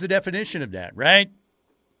 Stroud is the definition of that, right?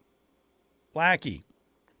 Lackey.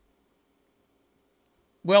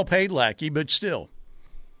 Well-paid lackey, but still.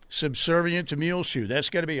 Subservient to Muleshoe.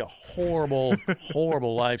 That's got to be a horrible,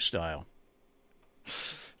 horrible lifestyle.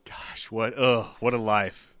 Gosh, what a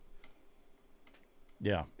life.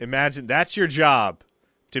 Yeah. Imagine that's your job,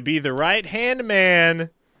 to be the right-hand man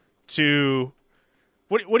to...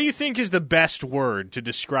 What do you think is the best word to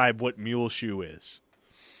describe what Muleshoe is?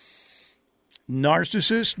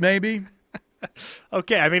 Narcissist, maybe?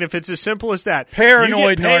 Okay, I mean, if it's as simple as that.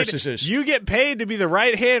 Paranoid narcissist. You get paid to be the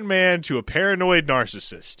right-hand man to a paranoid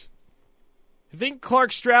narcissist. You think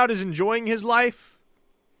Clark Stroud is enjoying his life?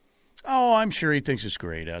 Oh, I'm sure he thinks it's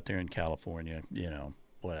great out there in California,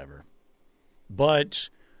 whatever. But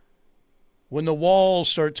when the walls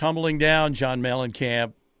start tumbling down, John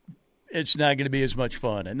Mellencamp, it's not going to be as much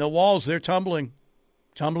fun. And the walls, they're tumbling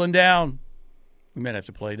down. We might have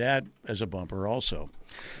to play that as a bumper also.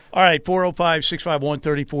 All right,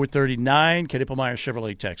 405-651-3439, Knippelmeyer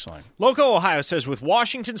Chevrolet text line. Loco, Ohio says, with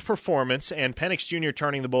Washington's performance and Penix Jr.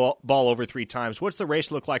 turning the ball over 3 times, what's the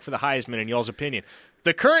race look like for the Heisman in y'all's opinion?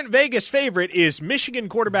 The current Vegas favorite is Michigan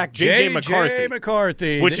quarterback J.J.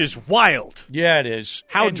 McCarthy. Which is wild. Yeah, it is.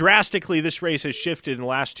 How drastically this race has shifted in the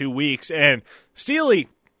last 2 weeks. And Steely.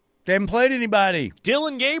 They haven't played anybody.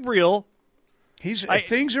 Dillon Gabriel.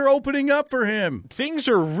 Things are opening up for him. Things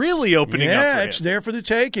are really opening up for him. Yeah, it's there for the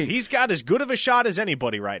taking. He's got as good of a shot as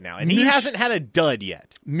anybody right now, and he hasn't had a dud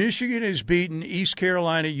yet. Michigan has beaten East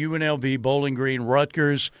Carolina, UNLV, Bowling Green,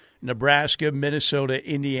 Rutgers, Nebraska, Minnesota,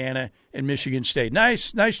 Indiana, and Michigan State.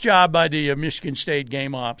 Nice job by the Michigan State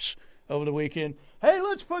game ops over the weekend. Hey,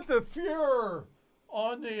 let's put the Fuhrer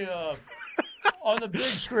on the on the big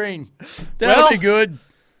screen. That'll be good.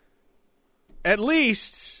 At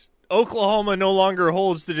least Oklahoma no longer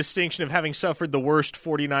holds the distinction of having suffered the worst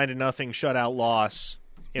 49-0 shutout loss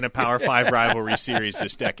in a Power 5 rivalry series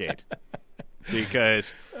this decade.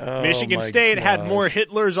 Because Michigan State had more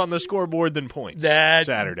Hitlers on the scoreboard than points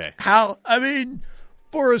Saturday.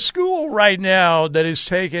 For a school right now that has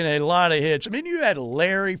taken a lot of hits, you had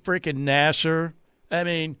Larry freaking Nasser.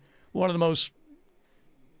 One of the most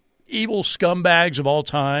evil scumbags of all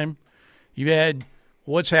time. You had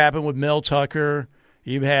what's happened with Mel Tucker.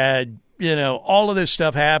 You've had, all of this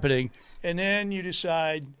stuff happening, and then you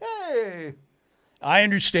decide, hey, I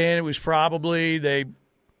understand it was probably they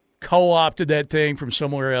co-opted that thing from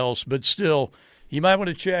somewhere else, but still, you might want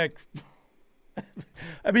to check.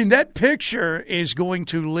 That picture is going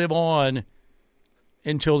to live on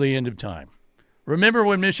until the end of time. Remember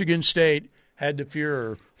when Michigan State had the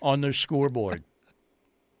Fuhrer on their scoreboard?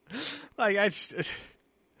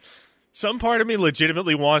 Some part of me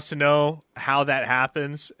legitimately wants to know how that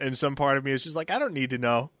happens, and some part of me is just like, I don't need to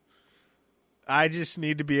know. I just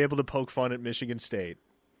need to be able to poke fun at Michigan State.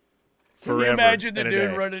 Can you imagine the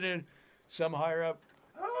dude running in some higher up?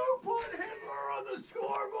 Who put Hitler on the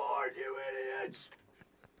scoreboard, you idiots?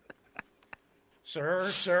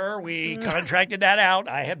 Sir, we contracted that out.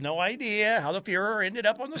 I have no idea how the Fuhrer ended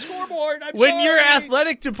up on the scoreboard. I'm sorry. Your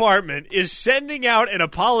athletic department is sending out an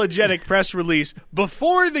apologetic press release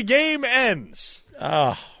before the game ends,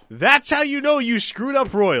 that's how you know you screwed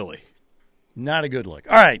up royally. Not a good look.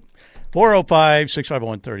 All right,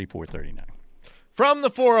 405-651-3439. From the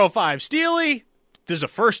 405, Steely. This is a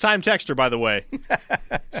first-time texter, by the way.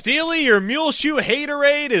 Steely, your Muleshoe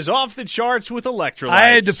haterade is off the charts with electrolytes. I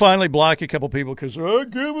had to finally block a couple people because I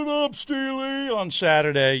give it up, Steely, on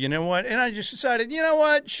Saturday. You know what? And I just decided, you know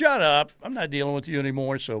what? Shut up. I'm not dealing with you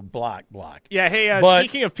anymore, so block. Yeah, hey,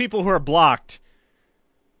 speaking of people who are blocked,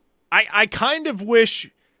 I kind of wish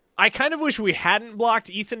we hadn't blocked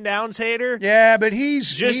Ethan Downs' hater. Yeah, but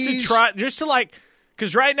he's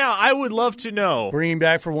because right now I would love to know. Bring him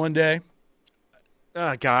back for one day.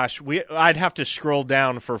 Gosh, I'd have to scroll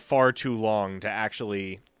down for far too long to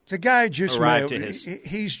actually the guy just arrive to his.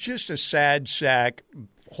 He's just a sad sack,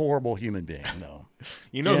 horrible human being, though.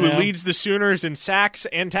 You know who leads the Sooners in sacks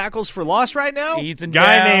and tackles for loss right now? Ethan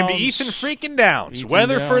Guy Downs. named Ethan freaking Downs.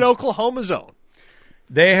 Weatherford, Oklahoma's own.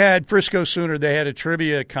 They had Frisco Sooner. They had a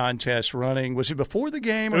trivia contest running. Was it before the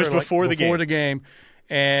game? It was before the game. Before the game,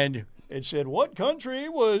 and it said, "What country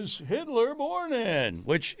was Hitler born in?"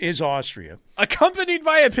 Which is Austria, accompanied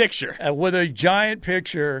by a picture with a giant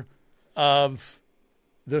picture of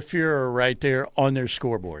the Fuhrer right there on their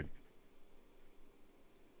scoreboard.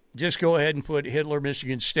 Just go ahead and put Hitler,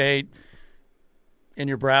 Michigan State in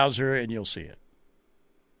your browser, and you'll see it.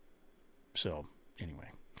 So, anyway.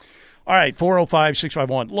 All right,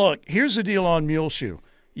 405-651. Look, here's the deal on Muleshoe.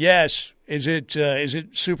 Yes, is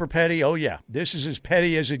it super petty? Oh, yeah. This is as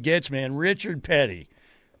petty as it gets, man. Richard Petty,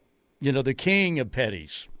 the king of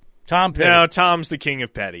petties. Tom Petty. No, Tom's the king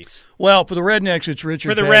of petties. Well, for the rednecks, it's Richard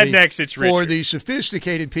Petty. For the rednecks, it's Richard. For the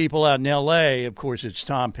sophisticated people out in L.A., of course, it's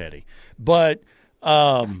Tom Petty. But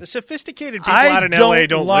the sophisticated people out in L.A.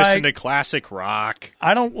 don't listen to classic rock.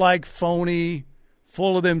 I don't like phony,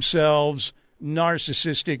 full of themselves,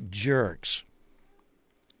 narcissistic jerks.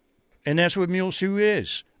 And that's what Muleshoe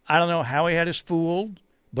is. I don't know how he had us fooled,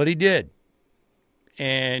 but he did.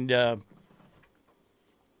 And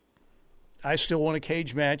I still want a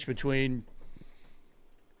cage match between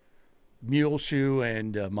Muleshoe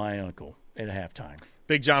and my uncle at halftime.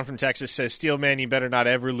 Big John from Texas says, Steelman, you better not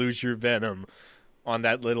ever lose your venom on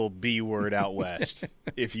that little B word out west.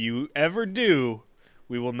 If you ever do,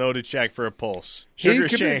 we will know to check for a pulse. He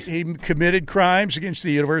committed crimes against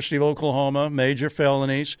the University of Oklahoma, major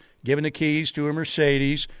felonies, given the keys to a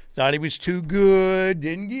Mercedes, thought he was too good,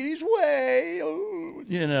 didn't get his way.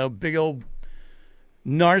 Oh, big old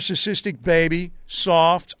narcissistic baby,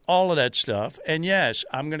 soft, all of that stuff. And, yes,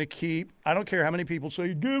 I'm going to keep – I don't care how many people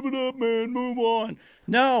say, give it up, man, move on.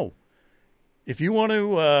 No. If you want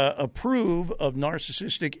to approve of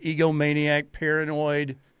narcissistic, egomaniac,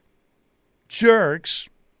 paranoid – jerks,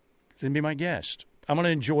 then be my guest. I'm going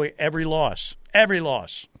to enjoy every loss. Every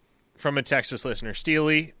loss. From a Texas listener.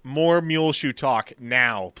 Steely, more Muleshoe talk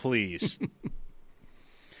now, please.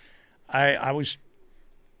 I was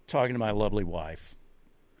talking to my lovely wife,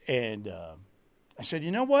 and I said,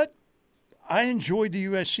 you know what? I enjoyed the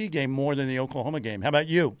USC game more than the Oklahoma game. How about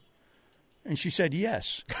you? And she said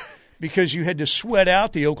yes, because you had to sweat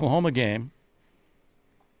out the Oklahoma game.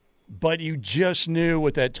 But you just knew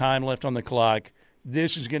with that time left on the clock,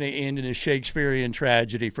 this is going to end in a Shakespearean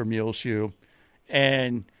tragedy for Muleshoe.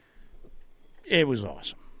 And it was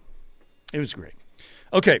awesome. It was great.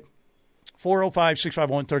 Okay,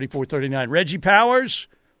 405-651-3439. Reggie Powers,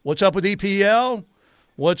 what's up with EPL?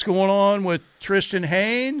 What's going on with Tristan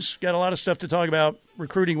Haynes? Got a lot of stuff to talk about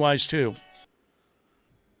recruiting-wise, too.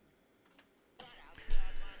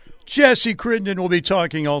 Jesse Crittenden will be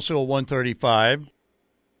talking also at 1:35.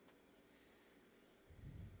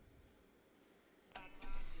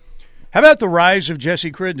 How about the rise of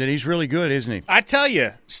Jesse Crittenden? He's really good, isn't he? I tell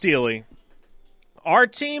you, Steely, our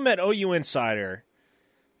team at OU Insider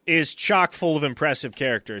is chock full of impressive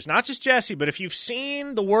characters. Not just Jesse, but if you've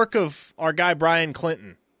seen the work of our guy Brian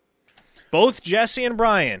Clinton, both Jesse and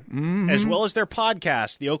Brian, as well as their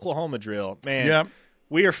podcast, The Oklahoma Drill, man,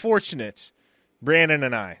 we are fortunate, Brandon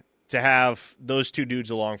and I, to have those two dudes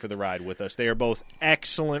along for the ride with us. They are both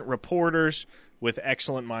excellent reporters with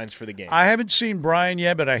excellent minds for the game. I haven't seen Brian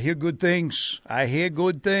yet, but I hear good things.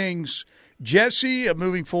 Jesse,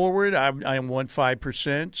 moving forward, I want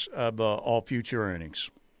 5% of all future earnings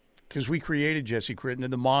because we created Jesse Crittenden,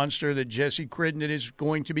 the monster that Jesse Crittenden is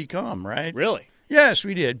going to become, right? Really? Yes,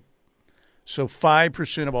 we did. So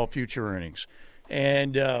 5% of all future earnings.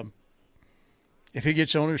 And if he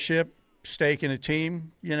gets ownership, stake in a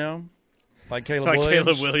team, like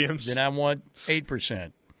Caleb Williams, then I want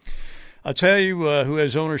 8%. I'll tell you who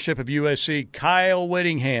has ownership of USC, Kyle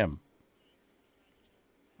Whittingham.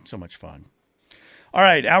 So much fun. All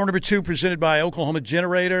right, hour number 2 presented by Oklahoma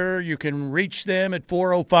Generator. You can reach them at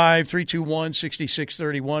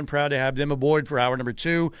 405-321-6631. Proud to have them aboard for hour number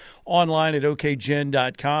 2. Online at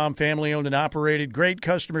okgen.com. Family-owned and operated. Great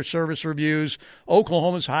customer service reviews.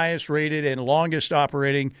 Oklahoma's highest-rated and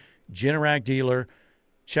longest-operating Generac dealer.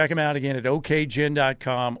 Check them out again at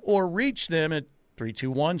okgen.com or reach them at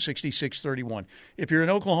 321-6631. If you're in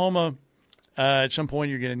Oklahoma, at some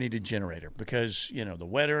point you're going to need a generator because, the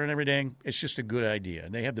weather and everything, it's just a good idea.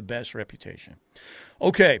 And they have the best reputation.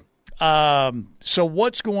 Okay, so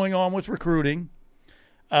what's going on with recruiting?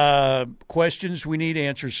 Questions we need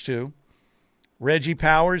answers to. Reggie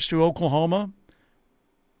Powers to Oklahoma.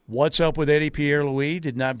 What's up with Eddie Pierre-Louis?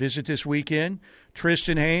 Did not visit this weekend.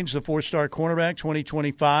 Tristan Haynes, the 4-star cornerback,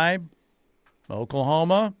 2025,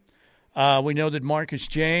 Oklahoma. We know that Marcus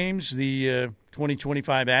James, the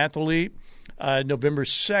 2025 athlete, November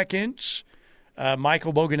 2nd,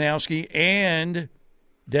 Michael Boganowski and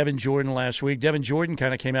Devin Jordan last week. Devin Jordan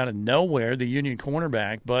kind of came out of nowhere, the Union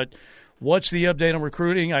cornerback. But what's the update on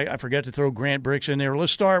recruiting? I forgot to throw Grant Bricks in there.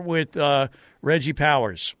 Let's start with Reggie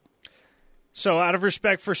Powers. So out of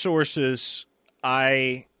respect for sources,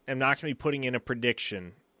 I am not going to be putting in a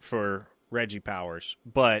prediction for Reggie Powers.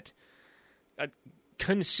 But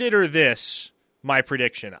consider this my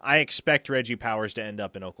prediction. I expect Reggie Powers to end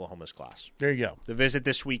up in Oklahoma's class. There you go. The visit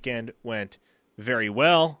this weekend went very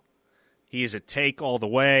well. He is a take all the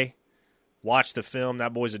way. Watch the film.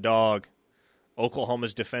 That boy's a dog.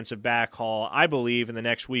 Oklahoma's defensive back haul, I believe, in the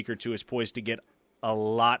next week or two is poised to get a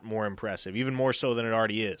lot more impressive, even more so than it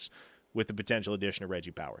already is, with the potential addition of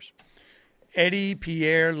Reggie Powers. Eddie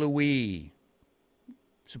Pierre-Louis,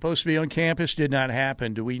 supposed to be on campus, did not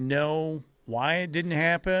happen. Do we know why it didn't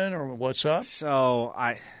happen or what's up? So,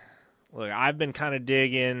 I've been kind of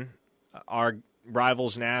digging our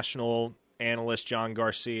Rivals National analyst John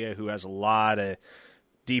Garcia, who has a lot of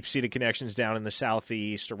deep-seated connections down in the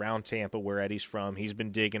southeast, around Tampa, where Eddie's from. He's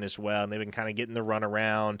been digging as well, and they've been kind of getting the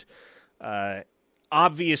runaround.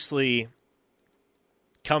 Obviously,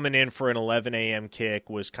 coming in for an 11 a.m. kick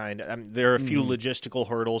was there are a few logistical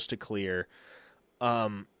hurdles to clear.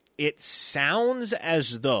 It sounds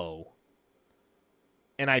as though,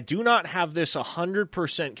 and I do not have this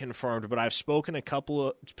 100% confirmed, but I've spoken to a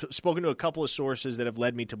couple of sources that have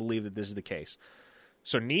led me to believe that this is the case.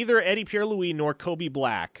 So neither Eddie Pierre-Louis nor Kobe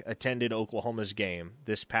Black attended Oklahoma's game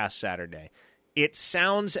this past Saturday. It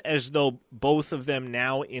sounds as though both of them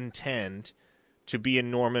now intend to be in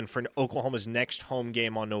Norman for Oklahoma's next home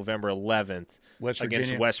game on November 11th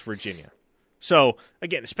against West Virginia. So,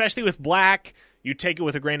 again, especially with Black, you take it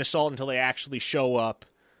with a grain of salt until they actually show up.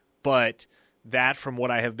 But that, from what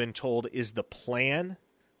I have been told, is the plan,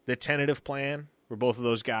 the tentative plan for both of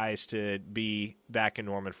those guys to be back in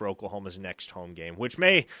Norman for Oklahoma's next home game, which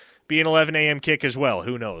may be an 11 a.m. kick as well.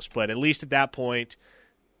 Who knows? But at least at that point,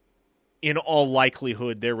 in all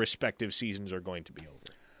likelihood, their respective seasons are going to be over.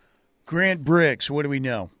 Grant Bricks, what do we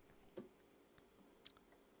know?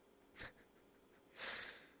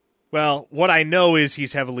 Well, what I know is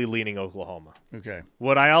he's heavily leaning Oklahoma. Okay.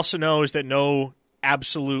 What I also know is that no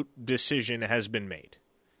absolute decision has been made.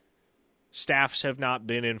 Staffs have not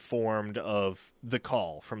been informed of the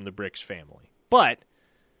call from the Bricks family. But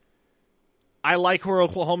I like where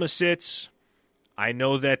Oklahoma sits. I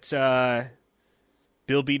know that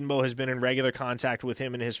Bill Beatonbow has been in regular contact with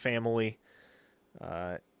him and his family,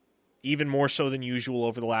 even more so than usual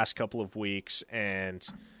over the last couple of weeks. And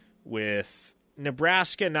with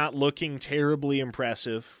Nebraska not looking terribly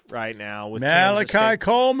impressive right now. With Malachi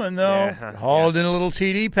Coleman, though, hauled in a little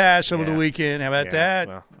TD pass over the weekend. How about that?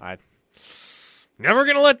 Well, I'm never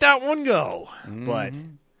going to let that one go. But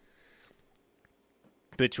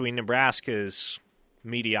between Nebraska's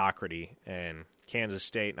mediocrity and Kansas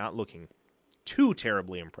State not looking too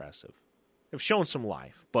terribly impressive, have shown some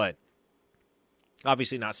life, but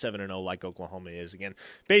obviously not 7-0 like Oklahoma is. Again,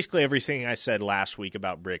 basically everything I said last week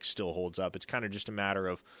about Bricks still holds up. It's kind of just a matter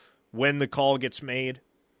of when the call gets made.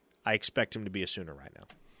 I expect him to be a Sooner right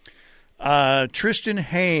now. Tristan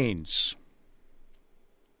Haynes,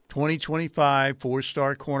 2025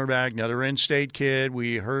 4-star cornerback, another in-state kid.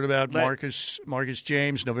 We heard about Marcus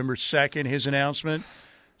James, November 2nd, his announcement.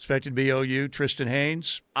 Expected to be OU. Tristan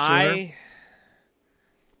Haynes, Sooner.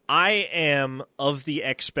 I am of the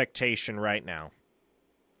expectation right now,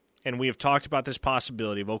 and we have talked about this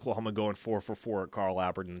possibility of Oklahoma going 4-for-4 at Carl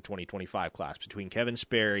Albert in the 2025 class between Kevin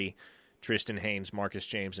Sperry, Tristan Haynes, Marcus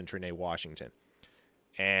James, and Trinae Washington.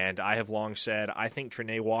 And I have long said I think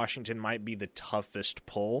Trinae Washington might be the toughest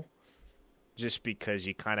pull just because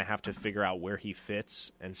you kind of have to figure out where he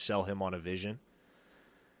fits and sell him on a vision.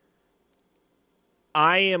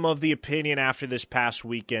 I am of the opinion after this past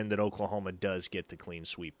weekend that Oklahoma does get the clean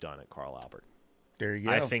sweep done at Carl Albert. There you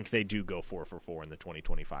go. I think they do go 4-for-4 in the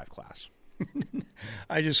 2025 class.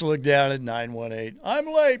 I just looked down at 918. I'm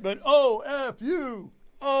late, but OFU.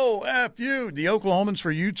 The Oklahomans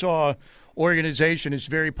for Utah organization is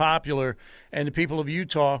very popular, and the people of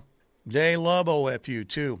Utah, they love OFU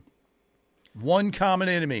too. One common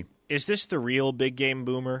enemy. Is this the real Big Game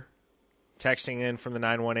Boomer texting in from the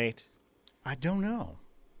 918? I don't know.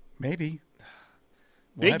 Maybe.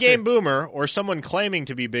 Big Game Boomer, or someone claiming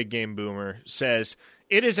to be Big Game Boomer, says,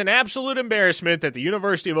 It is an absolute embarrassment that the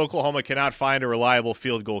University of Oklahoma cannot find a reliable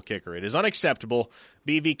field goal kicker. It is unacceptable.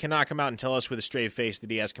 BV cannot come out and tell us with a straight face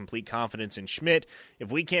that he has complete confidence in Schmidt.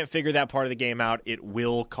 If we can't figure that part of the game out, it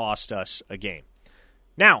will cost us a game.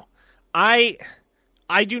 Now, I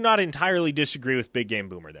do not entirely disagree with Big Game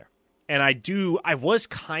Boomer there. And I was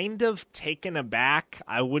kind of taken aback.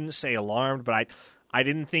 I wouldn't say alarmed, but I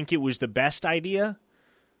didn't think it was the best idea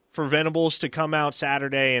for Venables to come out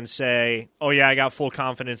Saturday and say, oh, yeah, I got full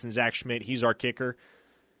confidence in Zach Schmidt. He's our kicker.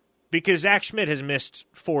 Because Zach Schmidt has missed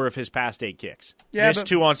 4 of his past 8 kicks. Missed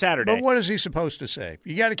 2 on Saturday. But what is he supposed to say?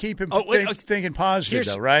 You got to keep him thinking positive,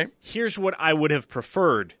 though, right? Here's what I would have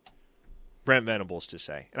preferred Brent Venables to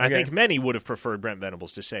say. And I think many would have preferred Brent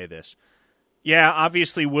Venables to say this. Yeah,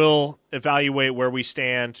 obviously we'll evaluate where we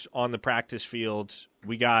stand on the practice field.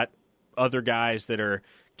 We got other guys that are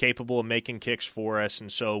capable of making kicks for us,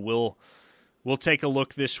 and so we'll take a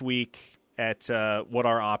look this week at what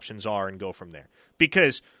our options are and go from there.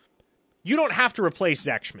 Because you don't have to replace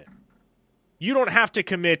Zach Schmidt. You don't have to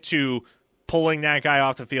commit to pulling that guy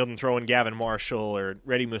off the field and throwing Gavin Marshall or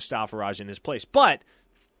Reddy Mustafaraj in his place. But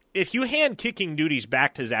if you hand kicking duties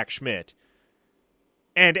back to Zach Schmidt,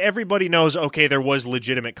 and everybody knows, okay, there was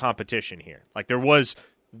legitimate competition here. Like there was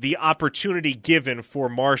the opportunity given for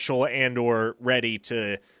Marshall and or Reddy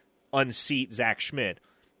to unseat Zach Schmidt,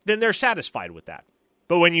 then they're satisfied with that.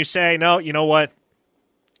 But when you say, no, you know what?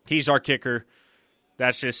 He's our kicker.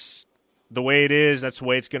 That's just the way it is. That's the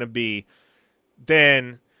way it's going to be.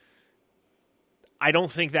 Then I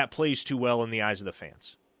don't think that plays too well in the eyes of the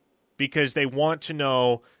fans because they want to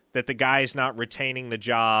know that the guy's not retaining the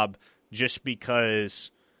job just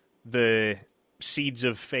because the seeds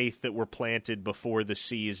of faith that were planted before the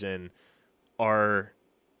season are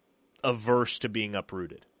averse to being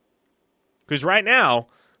uprooted. Because right now,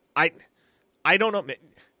 I don't know.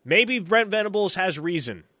 Maybe Brent Venables has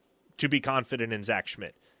reason to be confident in Zach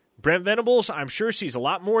Schmidt. Brent Venables, I'm sure, sees a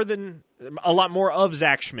lot more of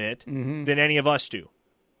Zach Schmidt than any of us do.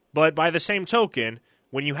 But by the same token,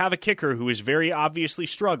 when you have a kicker who is very obviously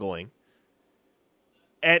struggling,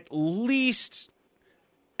 at least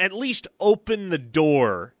open the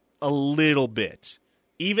door a little bit,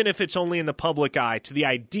 even if it's only in the public eye, to the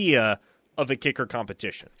idea of a kicker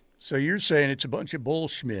competition. So you're saying it's a bunch of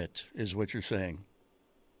bullshit, is what you're saying.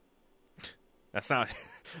 That's not.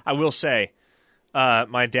 I will say,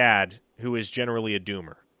 my dad, who is generally a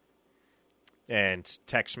doomer, and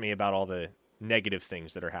texts me about all the negative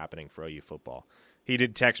things that are happening for OU football. He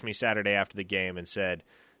did text me Saturday after the game and said,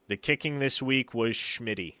 the kicking this week was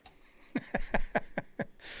Schmitty.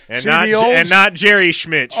 And not Jerry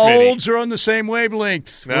Schmidt. Olds are on the same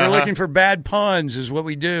wavelength. We're looking for bad puns is what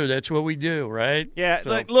we do. That's what we do, right? Yeah,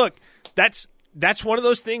 so. Look, that's one of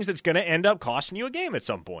those things that's going to end up costing you a game at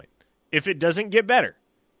some point if it doesn't get better.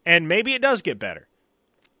 And maybe it does get better.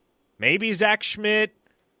 Maybe Zach Schmidt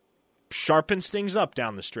sharpens things up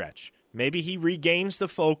down the stretch. Maybe he regains the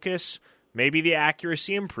focus. Maybe the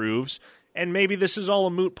accuracy improves. And maybe this is all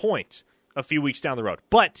a moot point a few weeks down the road.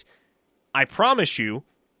 But I promise you,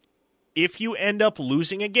 if you end up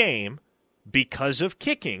losing a game because of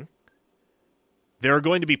kicking, there are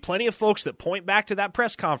going to be plenty of folks that point back to that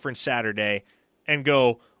press conference Saturday and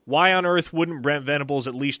go, why on earth wouldn't Brent Venables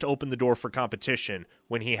at least open the door for competition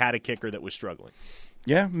when he had a kicker that was struggling?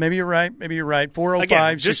 Yeah, maybe you're right.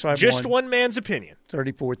 405-651. Just one man's opinion.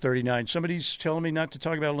 3439. Somebody's telling me not to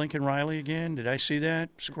talk about Lincoln Riley again. Did I see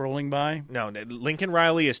that scrolling by? No, Lincoln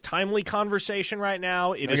Riley is timely conversation right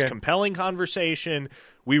now. It is compelling conversation.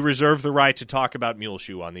 We reserve the right to talk about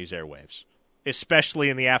Muleshoe on these airwaves, especially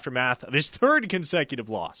in the aftermath of his 3rd consecutive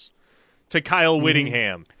loss to Kyle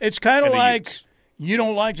Whittingham. It's kind of like you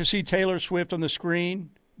don't like to see Taylor Swift on the screen.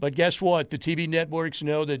 But guess what? The TV networks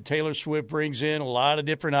know that Taylor Swift brings in a lot of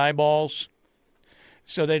different eyeballs,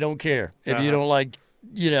 so they don't care if you don't like,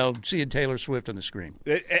 seeing Taylor Swift on the screen.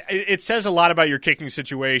 It says a lot about your kicking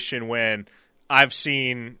situation when I've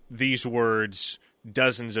seen these words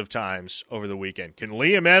dozens of times over the weekend. Can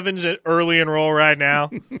Liam Evans early enroll right now?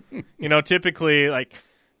 Typically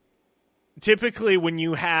when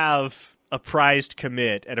you have a prized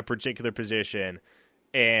commit at a particular position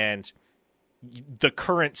and the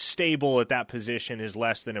current stable at that position is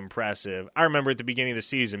less than impressive. I remember at the beginning of the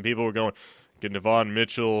season, people were going, can Devon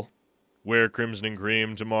Mitchell wear crimson and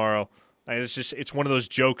cream tomorrow? It's one of those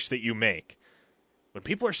jokes that you make. When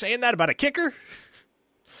people are saying that about a kicker,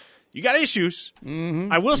 you got issues.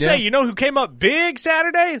 Mm-hmm. I will say, who came up big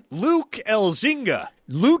Saturday? Luke Elzinga.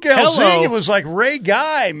 Luke Elzinga was like Ray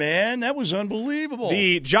Guy, man. That was unbelievable.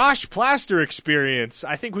 The Josh Plaster experience,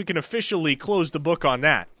 I think we can officially close the book on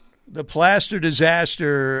that. The Plaster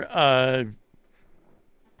disaster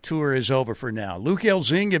tour is over for now. Luke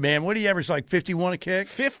Elzinga, man, what do you average, like 51 a kick?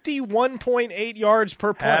 51.8 yards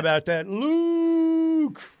per play. How about that,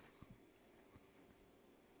 Luke?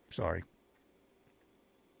 Sorry.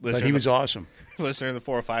 But he was awesome. Listener in the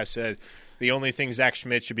 405 said, the only thing Zach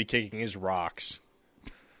Schmidt should be kicking is rocks.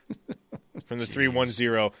 From the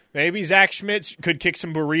 310. Maybe Zach Schmidt could kick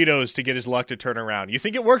some burritos to get his luck to turn around. You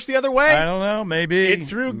think it works the other way? I don't know. Maybe. It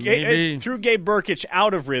threw Gabe Burkich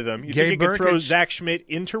out of rhythm. You think it could throw Zach Schmidt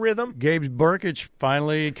into rhythm? Gabe Burkich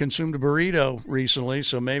finally consumed a burrito recently,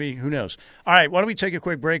 so maybe, who knows. All right, why don't we take a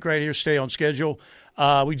quick break right here, stay on schedule.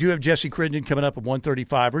 We do have Jesse Crittenden coming up at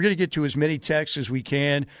 1:35. We're going to get to as many texts as we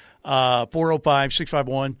can.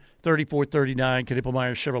 405-651-3439,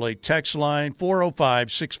 Knippelmeyer Chevrolet text line,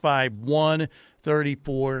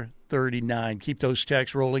 405-651-3439. Keep those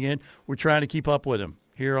texts rolling in. We're trying to keep up with them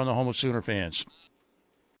here on the Home of Sooner Fans.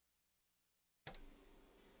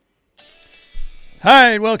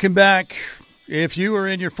 Hi, welcome back. If you are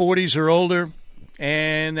in your 40s or older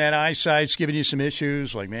and that eyesight's giving you some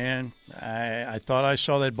issues, like, man, I thought I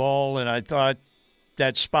saw that ball and I thought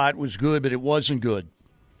that spot was good, but it wasn't good.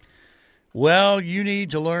 Well, you need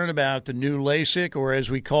to learn about the new LASIK, or as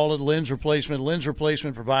we call it, lens replacement. Lens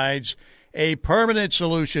replacement provides a permanent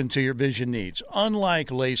solution to your vision needs. Unlike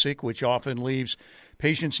LASIK, which often leaves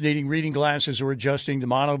patients needing reading glasses or adjusting to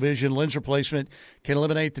monovision, lens replacement can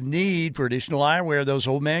eliminate the need for additional eyewear, those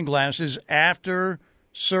old man glasses, after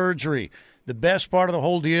surgery. The best part of the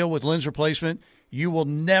whole deal with lens replacement, you will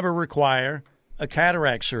never require a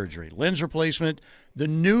cataract surgery. Lens replacement, the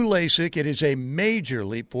new LASIK, it is a major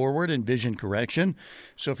leap forward in vision correction.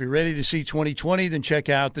 So if you're ready to see 20/20, then check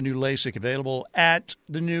out the new LASIK, available at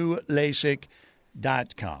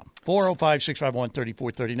thenewlasik.com.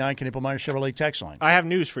 405-651-3439, Knippelmeyer Chevrolet text line. I have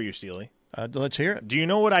news for you, Steely. Let's hear it. Do you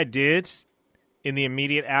know what I did in the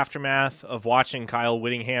immediate aftermath of watching Kyle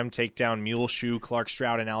Whittingham take down Muleshoe, Clark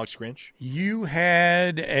Stroud, and Alex Grinch? You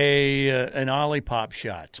had an ollie pop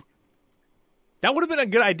shot. That would have been a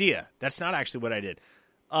good idea. That's not actually what I did.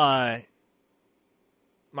 My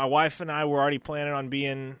wife and I were already planning on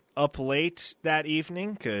being up late that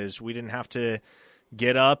evening because we didn't have to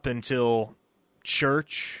get up until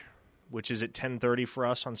church, which is at 10:30 for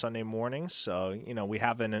us on Sunday mornings. So, we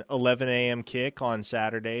have an 11 a.m. kick on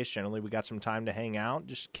Saturdays. Generally, we got some time to hang out,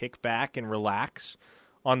 just kick back and relax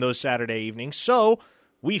on those Saturday evenings. So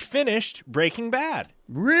we finished Breaking Bad.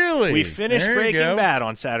 Really? We finished Breaking Bad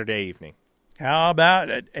on Saturday evening. How about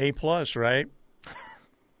an A+, right?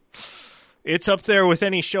 It's up there with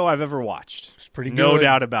any show I've ever watched. It's pretty good. No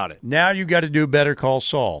doubt about it. Now you got to do Better Call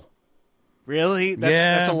Saul. Really?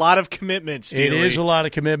 That's a lot of commitment, Steely. It is a lot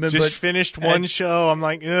of commitment. Just but finished one show. I'm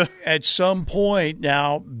like, ugh. At some point,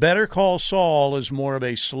 now, Better Call Saul is more of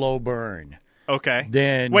a slow burn.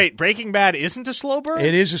 Okay. Wait, Breaking Bad isn't a slow burn?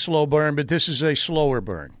 It is a slow burn, but this is a slower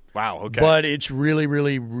burn. Wow, okay. But it's really,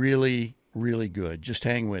 really, really, really good. Just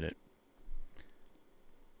hang with it.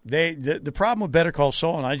 The problem with Better Call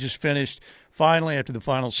Saul, and I just finished, finally, after the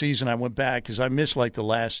final season, I went back, because I missed like the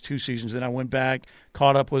last two seasons, then I went back,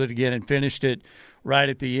 caught up with it again, and finished it right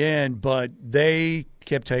at the end, but they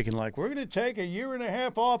kept taking we're going to take a year and a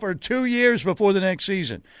half off or 2 years before the next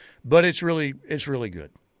season. But it's really good.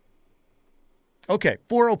 Okay,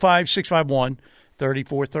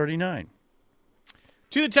 405-651-3439.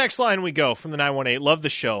 To the text line we go from the 918. Love the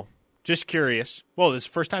show. Just curious. Whoa, this is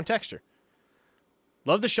first-time texter.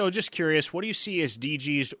 Love the show. Just curious. What do you see as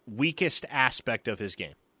DG's weakest aspect of his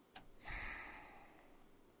game?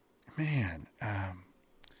 Man,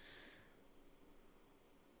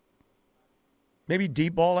 maybe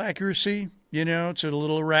deep ball accuracy. It's a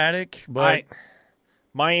little erratic. But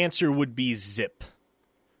my answer would be zip.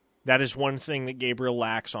 That is one thing that Gabriel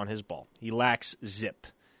lacks on his ball. He lacks zip.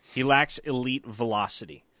 He lacks elite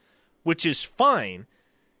velocity, which is fine.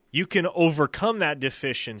 You can overcome that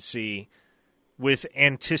deficiency with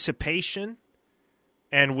anticipation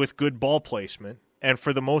and with good ball placement. And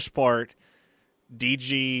for the most part,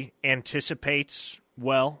 DG anticipates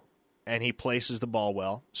well and he places the ball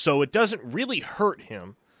well. So it doesn't really hurt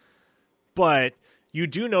him, but you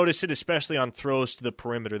do notice it, especially on throws to the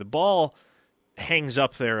perimeter. The ball hangs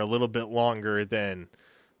up there a little bit longer than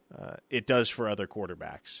it does for other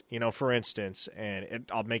quarterbacks. For instance, and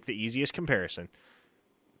I'll make the easiest comparison.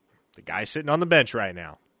 The guy sitting on the bench right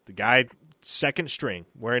now, the guy second string,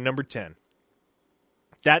 wearing number 10.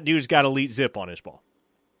 That dude's got elite zip on his ball.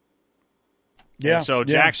 Yeah. And so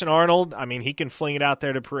Jackson Arnold, he can fling it out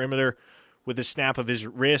there to perimeter with a snap of his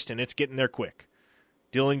wrist, and it's getting there quick.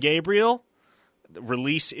 Dylan Gabriel, the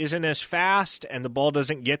release isn't as fast, and the ball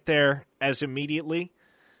doesn't get there as immediately.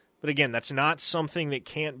 But again, that's not something that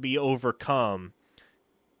can't be overcome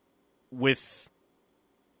with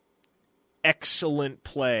excellent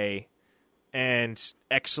play and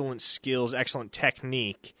excellent skills, excellent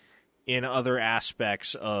technique in other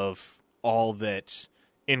aspects of all that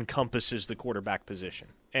encompasses the quarterback position.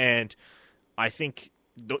 And I think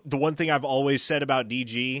the one thing I've always said about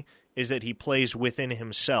DG is that he plays within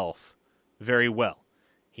himself very well.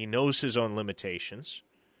 He knows his own limitations,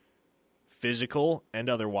 physical and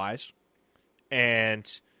otherwise,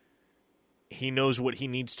 and he knows what he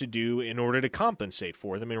needs to do in order to compensate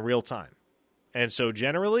for them in real time. And so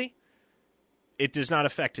generally, it does not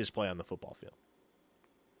affect his play on the football field.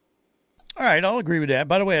 All right, I'll agree with that.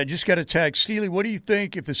 By the way, I just got a text. Steely, what do you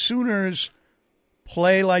think if the Sooners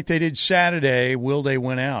play like they did Saturday, will they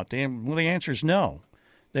win out? Well, the answer is no.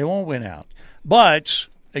 They won't win out. But,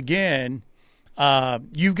 again,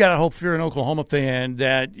 you've got to hope if you're an Oklahoma fan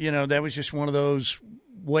that, that was just one of those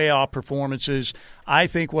way off performances. I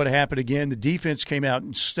think what happened again, the defense came out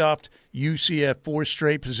and stuffed UCF 4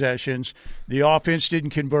 straight possessions. The offense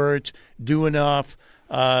didn't convert, do enough.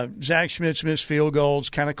 Zach Schmidt's missed field goals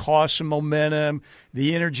kind of cost some momentum.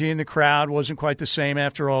 The energy in the crowd wasn't quite the same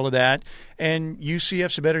after all of that. And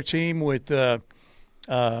UCF's a better team with John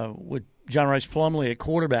Rice Plumlee at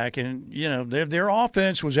quarterback. And, their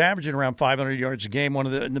offense was averaging around 500 yards a game, one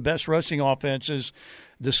of the best rushing offenses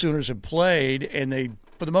the Sooners have played. And they,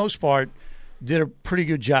 for the most part, did a pretty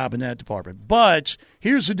good job in that department. But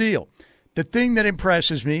here's the deal. The thing that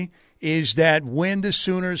impresses me is that when the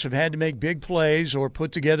Sooners have had to make big plays or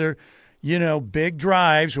put together, big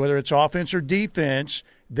drives, whether it's offense or defense,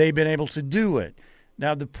 they've been able to do it.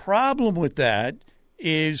 Now, the problem with that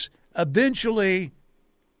is eventually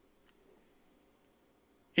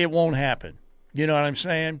it won't happen. You know what I'm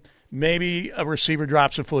saying? Maybe a receiver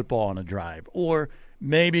drops a football on a drive, or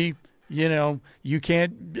maybe, you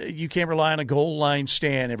can't rely on a goal line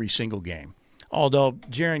stand every single game. Although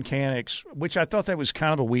Jaron Canix, which I thought that was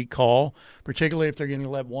kind of a weak call, particularly if they're going to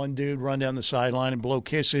let one dude run down the sideline and blow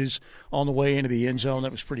kisses on the way into the end zone,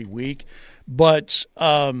 that was pretty weak. But,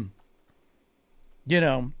 you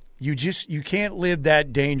can't live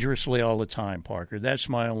that dangerously all the time, Parker. That's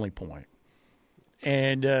my only point.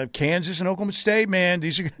 And Kansas and Oklahoma State, man,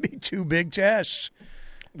 these are going to be 2 big tests.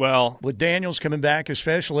 Well, with Daniels coming back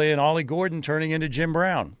especially, and Ollie Gordon turning into Jim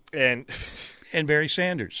Brown. And Barry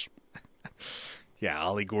Sanders. Yeah,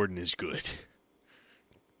 Ollie Gordon is good.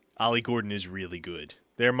 Ollie Gordon is really good.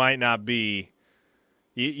 There might not be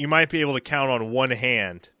 – you might be able to count on one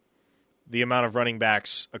hand the amount of running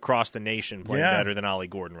backs across the nation playing better than Ollie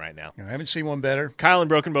Gordon right now. I haven't seen one better. Kyle in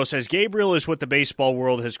Broken Bow says, Gabriel is what the baseball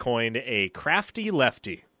world has coined a crafty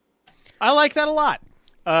lefty. I like that a lot.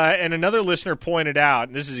 And another listener pointed out,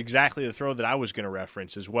 and this is exactly the throw that I was going to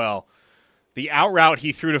reference as well, the out route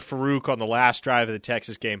he threw to Farouk on the last drive of the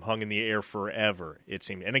Texas game hung in the air forever, it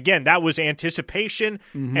seemed. And again, that was anticipation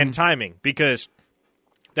and timing, because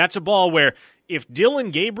that's a ball where if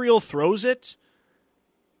Dylan Gabriel throws it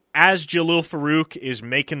as Jalil Farouk is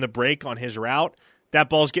making the break on his route, that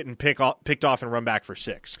ball's getting picked off and run back for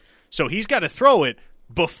 6. So he's got to throw it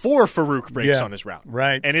before Farouk breaks on his route.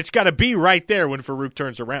 Right. And it's got to be right there when Farouk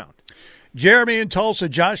turns around. Jeremy in Tulsa,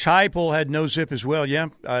 Josh Heupel had no zip as well. Yeah,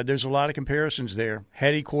 there's a lot of comparisons there.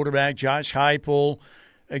 Heady quarterback, Josh Heupel,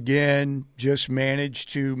 again, just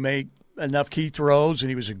managed to make enough key throws, and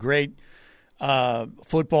he was a great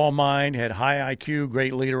football mind, had high IQ,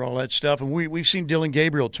 great leader, all that stuff. And we've seen Dylan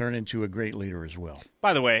Gabriel turn into a great leader as well.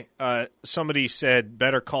 By the way, somebody said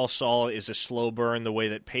Better Call Saul is a slow burn the way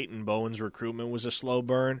that Peyton Bowen's recruitment was a slow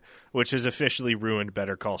burn, which has officially ruined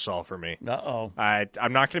Better Call Saul for me. Uh-oh.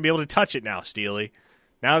 I'm not going to be able to touch it now, Steely.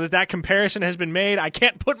 Now that comparison has been made, I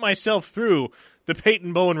can't put myself through the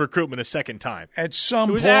Peyton Bowen recruitment a second time. It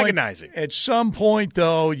was agonizing. At some point,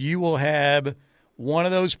 though, you will have one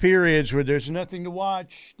of those periods where there's nothing to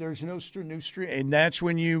watch, there's no new stream, and that's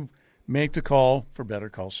when you make the call for Better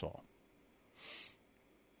Call Saul.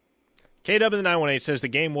 KW in the 918 says the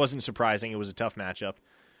game wasn't surprising. It was a tough matchup.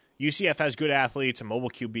 UCF has good athletes, a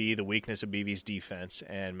mobile QB, the weakness of BV's defense,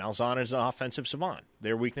 and Malzahn is an offensive savant.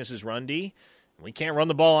 Their weakness is run D. We can't run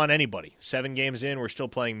the ball on anybody. 7 games in, we're still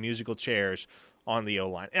playing musical chairs on the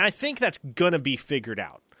O-line. And I think that's going to be figured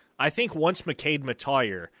out. I think once McCade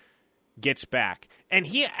Mathieu gets back, and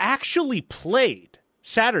he actually played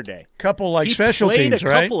Saturday. Couple special teams, right? He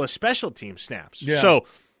played a couple of special team snaps. Yeah. So,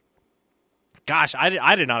 gosh,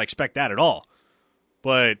 I did not expect that at all.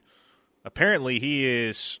 But apparently he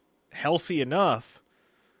is healthy enough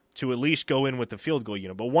to at least go in with the field goal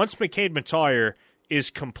unit. But once McCade Mathieu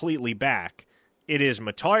is completely back, it is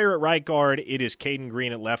Mathieu at right guard, it is Caden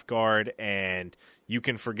Green at left guard, and you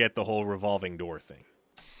can forget the whole revolving door thing.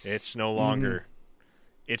 It's no longer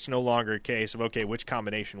It's no longer a case of, okay, which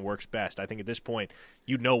combination works best. I think at this point,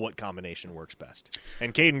 you know what combination works best.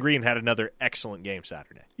 And Caden Green had another excellent game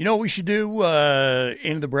Saturday. You know what we should do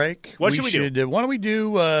in the break? What should we do? Why don't we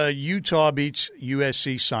do Utah beats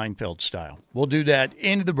USC Seinfeld style? We'll do that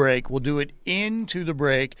into the break. We'll do it into the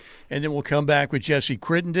break, and then we'll come back with Jesse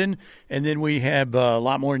Crittenden, and then we have a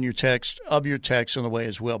lot more in your text on the way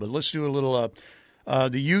as well. But let's do a little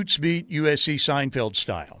the Utes beat USC Seinfeld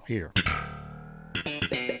style here.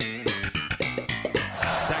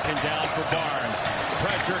 Second down for Barnes.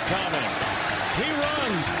 Pressure coming. He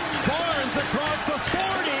runs. Barnes across the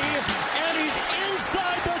 40, and he's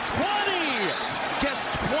inside the 20. Gets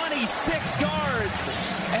 26 yards.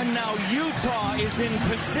 And now Utah is in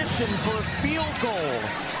position for a field goal.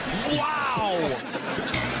 Wow!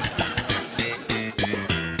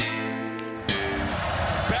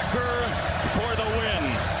 Becker for the win.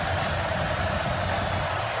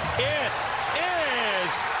 It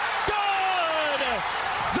is good!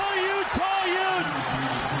 The Utah Utes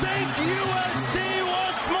sink USC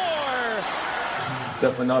once more!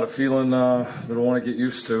 Definitely not a feeling that I want to get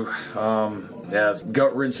used to. As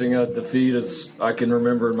gut-wrenching a defeat as I can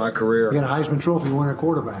remember in my career. We got a Heisman Trophy winner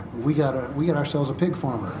quarterback. We got ourselves a pig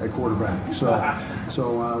farmer at quarterback. So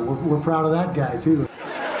we're proud of that guy too.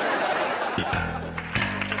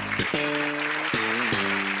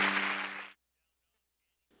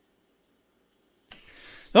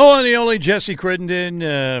 Oh, and the only Jesse Crittenden,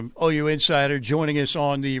 OU Insider, joining us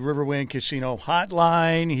on the Riverwind Casino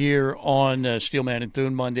Hotline here on Steelman and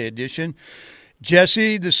Thune Monday edition.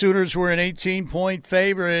 Jesse, the Sooners were an 18-point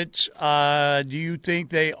favorite. Do you think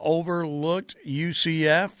they overlooked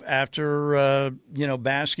UCF after,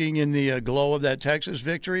 basking in the glow of that Texas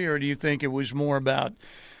victory, or do you think it was more about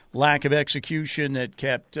lack of execution that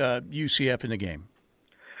kept UCF in the game?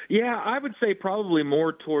 Yeah, I would say probably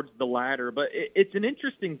more towards the latter, but it's an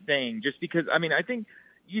interesting thing just because, I think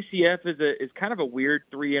UCF is kind of a weird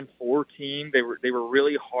 3-4 team. They were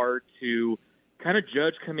really hard to kind of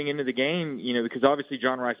judge coming into the game, because obviously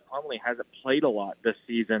John Rice Plumlee hasn't played a lot this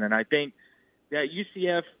season, and I think that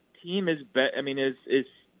UCF team is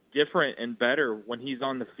different and better when he's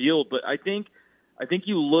on the field. But I think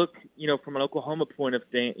you look, from an Oklahoma point of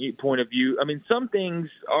view. Some things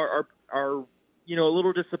are a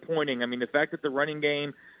little disappointing. The fact that the running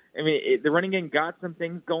game got some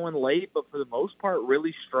things going late, but for the most part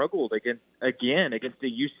really struggled against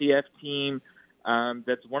the UCF team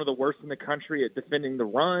that's one of the worst in the country at defending the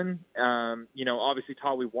run. Obviously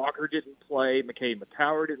Tawi Walker didn't play, McKay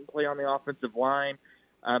McCower didn't play on the offensive line,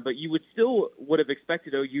 but you would have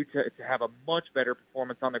expected OU to have a much better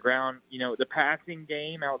performance on the ground. The passing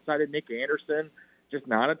game outside of Nick Anderson, just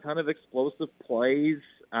not a ton of explosive plays.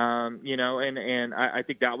 And I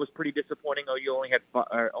think that was pretty disappointing. OU only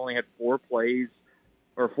had 4 plays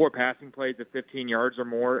or 4 passing plays of 15 yards or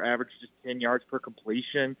more, averaged just 10 yards per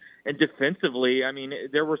completion. And defensively,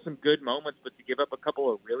 there were some good moments, but to give up a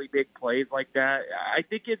couple of really big plays like that, I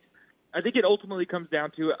think it ultimately comes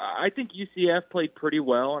down to, I think UCF played pretty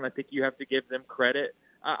well, and I think you have to give them credit.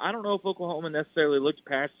 I don't know if Oklahoma necessarily looked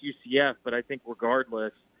past UCF, but I think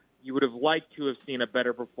regardless, you would have liked to have seen a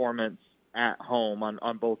better performance at home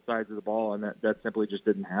on both sides of the ball, and that simply just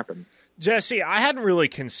didn't happen. Jesse, I hadn't really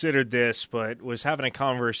considered this, but was having a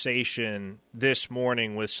conversation this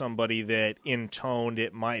morning with somebody that intoned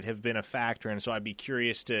it might have been a factor, and so I'd be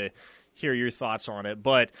curious to hear your thoughts on it.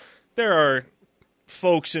 But there are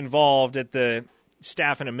folks involved at the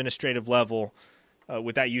staff and administrative level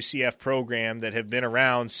with that UCF program that have been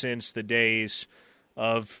around since the days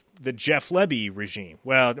of the Jeff Lebby regime.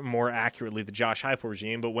 Well, more accurately, the Josh Heupel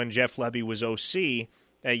regime. But when Jeff Lebby was OC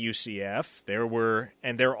at UCF,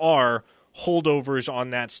 there are holdovers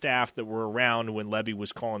on that staff that were around when Lebby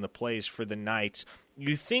was calling the plays for the Knights.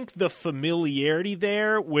 You think the familiarity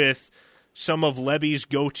there with some of Lebby's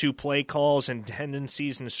go-to play calls and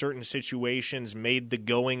tendencies in certain situations made the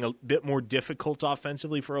going a bit more difficult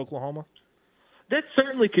offensively for Oklahoma? That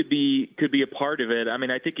certainly could be a part of it. I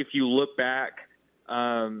think if you look back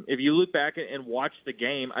and watch the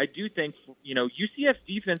game, I do think UCF's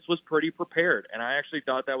defense was pretty prepared, and I actually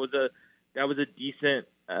thought that was a decent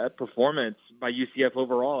performance by UCF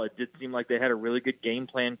overall. It did seem like they had a really good game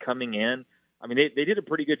plan coming in. They did a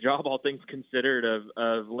pretty good job, all things considered,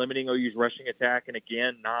 of limiting OU's rushing attack, and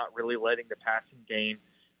again, not really letting the passing game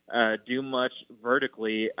do much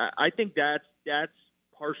vertically. I think that's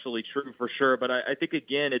partially true for sure, but I think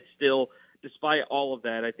again, it's still, despite all of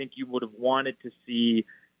that, I think you would have wanted to see,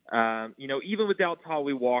 even without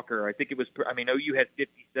Tawi Walker, I think it was, OU had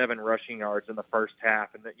 57 rushing yards in the first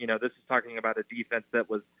half. And, this is talking about a defense that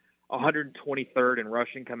was 123rd in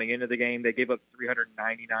rushing coming into the game. They gave up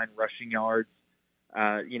 399 rushing yards,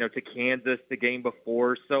 to Kansas the game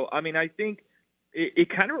before. So, I mean, I think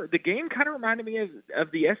the game kind of reminded me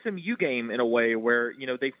of the SMU game in a way where,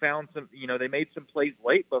 they found they made some plays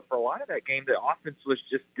late, but for a lot of that game, the offense was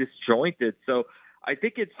just disjointed. So I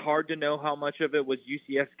think it's hard to know how much of it was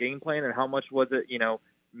UCF's game plan and how much was it,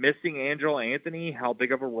 missing Angelo Anthony. How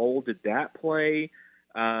big of a role did that play?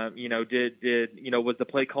 Was the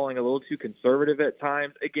play calling a little too conservative at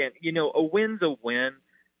times? Again, a win's a win.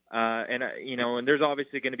 And there's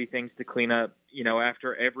obviously going to be things to clean up,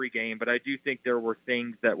 after every game. But I do think there were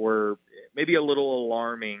things that were maybe a little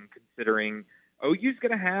alarming considering OU's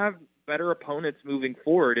going to have better opponents moving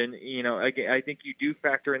forward. And, I think you do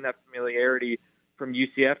factor in that familiarity from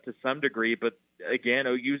UCF to some degree. But, again,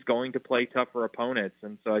 OU's going to play tougher opponents.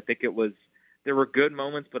 And so I think there were good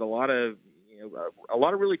moments, but a lot of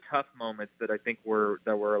really tough moments that I think were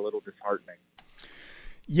a little disheartening.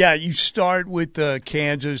 Yeah, you start with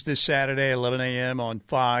Kansas this Saturday, 11 a.m. on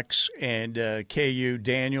Fox, and KU.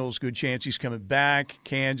 Daniels, good chance he's coming back.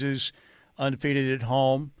 Kansas, undefeated at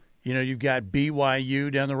home. You've got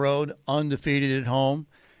BYU down the road, undefeated at home.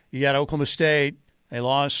 You got Oklahoma State. They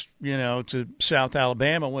lost, to South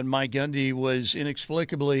Alabama when Mike Gundy was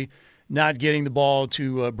inexplicably not getting the ball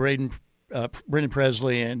to Brendan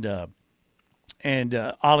Presley and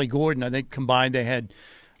Ollie Gordon. I think combined they had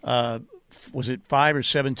was it 5 or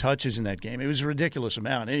 7 touches in that game? It was a ridiculous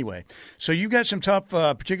amount anyway. So you've got some tough,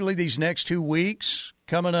 particularly these next 2 weeks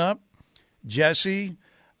coming up. Jesse,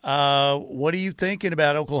 what are you thinking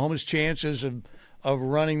about Oklahoma's chances of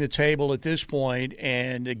running the table at this point?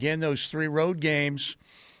 And, again, those 3 road games,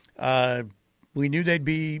 we knew they'd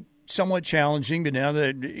be somewhat challenging, but now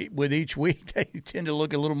that with each week they tend to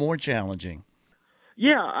look a little more challenging.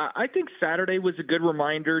 Yeah, I think Saturday was a good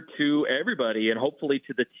reminder to everybody and hopefully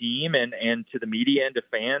to the team and to the media and to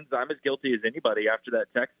fans. I'm as guilty as anybody after that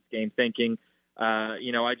Texas game thinking,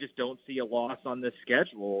 I just don't see a loss on this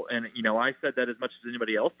schedule. And, I said that as much as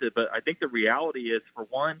anybody else did, but I think the reality is, for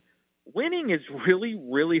one, winning is really,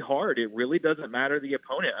 really hard. It really doesn't matter the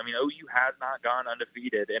opponent. I mean, OU has not gone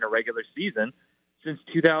undefeated in a regular season since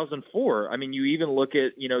 2004. I mean, you even look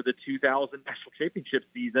at, the 2000 national championship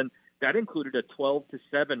season, that included a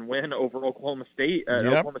 12-7 win over Oklahoma State.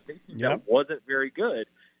 Oklahoma State team that wasn't very good.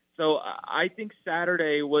 So I think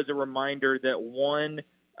Saturday was a reminder that, one,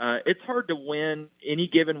 it's hard to win any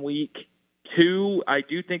given week. 2, I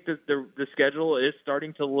do think that the schedule is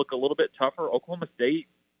starting to look a little bit tougher. Oklahoma State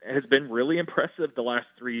has been really impressive the last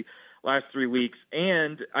three weeks.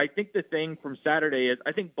 And I think the thing from Saturday is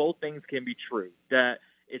I think both things can be true, that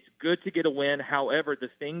it's good to get a win. However, the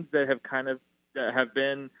things that have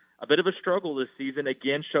been a bit of a struggle this season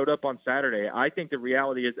again showed up on Saturday. I think the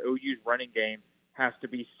reality is OU's running game has to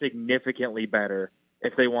be significantly better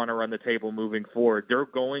if they want to run the table moving forward. They're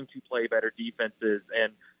going to play better defenses,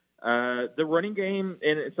 and the running game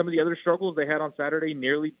and some of the other struggles they had on Saturday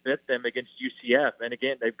nearly bit them against UCF. And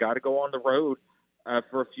again, they've got to go on the road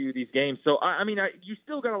for a few of these games. So, you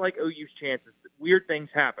still got to like OU's chances. Weird things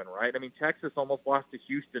happen, right? I mean, Texas almost lost to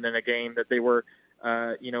Houston in a game that they were,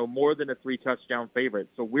 more than a 3-touchdown favorite.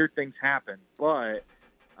 So weird things happen. But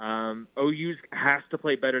OU has to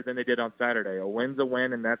play better than they did on Saturday. A win's a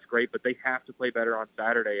win, and that's great, but they have to play better on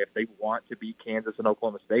Saturday if they want to beat Kansas and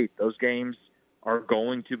Oklahoma State. Those games are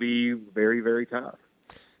going to be very, very tough.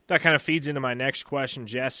 That kind of feeds into my next question,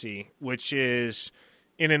 Jesse, which is,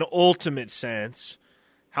 in an ultimate sense,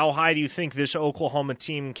 how high do you think this Oklahoma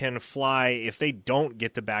team can fly if they don't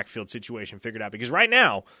get the backfield situation figured out? Because right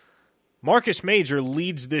now, Marcus Major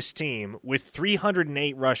leads this team with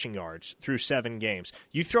 308 rushing yards through 7 games.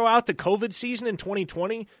 You throw out the COVID season in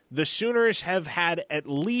 2020, the Sooners have had at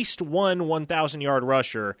least one 1,000-yard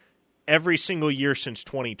rusher every single year since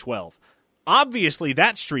 2012. Obviously,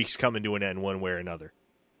 that streak's coming to an end one way or another.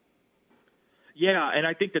 Yeah, and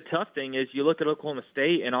I think the tough thing is you look at Oklahoma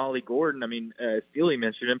State and Ollie Gordon. I mean, Steely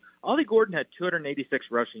mentioned him. Ollie Gordon had 286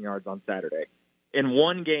 rushing yards on Saturday. In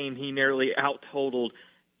one game, he nearly out-totaled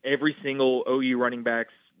every single OU running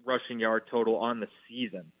back's rushing yard total on the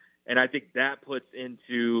season. And I think that puts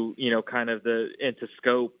into, into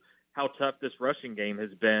scope how tough this rushing game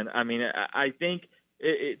has been. I mean, I think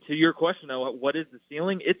to your question, though, what is the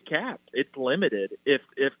ceiling? It's capped. It's limited if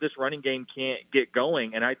this running game can't get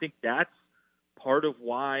going. And I think that's part of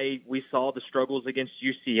why we saw the struggles against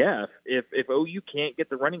UCF. If OU can't get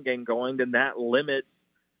the running game going, then that limits,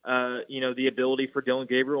 the ability for Dylan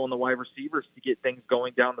Gabriel and the wide receivers to get things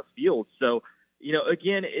going down the field. So,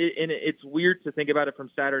 again, it's weird to think about it from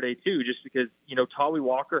Saturday too, just because, Tawee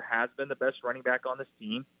Walker has been the best running back on this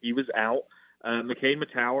team. He was out. McCade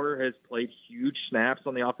Mattower has played huge snaps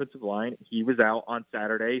on the offensive line. He was out on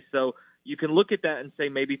Saturday. So you can look at that and say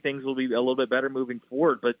maybe things will be a little bit better moving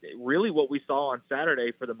forward. But really what we saw on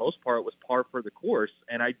Saturday, for the most part, was par for the course.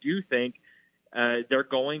 And I do think they're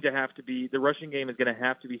going to have to be – the rushing game is going to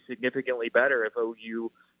have to be significantly better if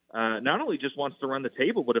OU not only just wants to run the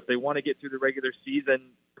table, but if they want to get through the regular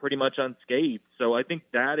season pretty much unscathed. So I think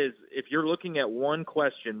that is – if you're looking at one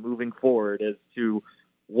question moving forward as to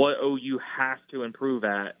what OU has to improve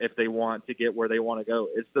at if they want to get where they want to go,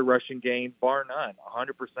 it's the rushing game, bar none,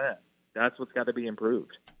 100%. That's what's got to be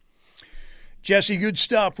improved. Jesse, good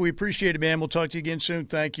stuff. We appreciate it, man. We'll talk to you again soon.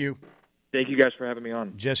 Thank you. Thank you guys for having me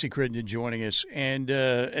on. Jesse Crittenden joining us. And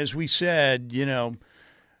as we said, John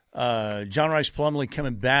Rice Plumlee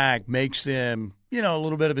coming back makes them, a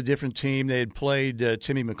little bit of a different team. They had played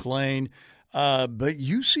Timmy McClain. But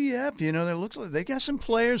UCF, it looks like they got some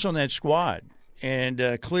players on that squad.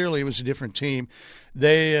 And clearly it was a different team.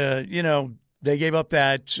 They, they gave up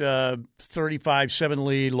that 35-7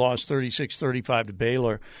 lead, lost 36-35 to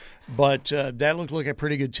Baylor. But that looked like a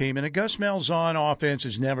pretty good team. And a Gus Malzahn offense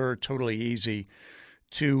is never totally easy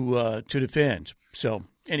to defend. So,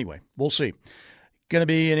 anyway, we'll see. Going to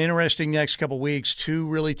be an interesting next couple weeks. 2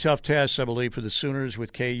 really tough tests, I believe, for the Sooners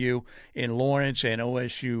with KU in Lawrence and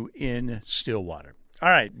OSU in Stillwater. All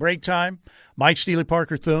right, break time. Mike Steely,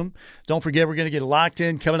 Parker Thune. Don't forget, we're going to get locked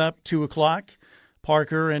in coming up 2 o'clock.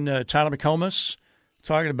 Parker and Tyler McComas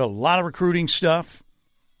talking about a lot of recruiting stuff.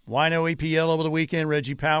 Wino EPL over the weekend,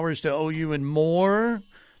 Reggie Powers to OU and more.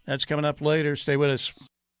 That's coming up later. Stay with us.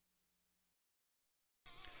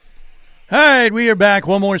 All right, we are back.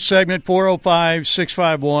 One more segment,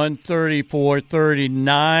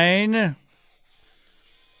 405-651-3439.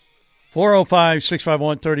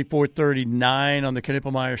 405-651-3439 on the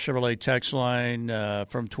Knippelmeyer Chevrolet text line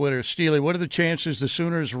from Twitter. Steely, what are the chances the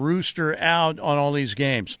Sooners rooster out on all these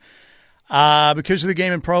games? Because of the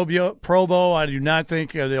game in Provo, I do not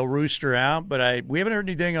think they'll rooster out, but we haven't heard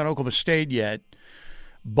anything on Oklahoma State yet.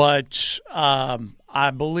 But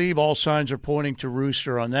I believe all signs are pointing to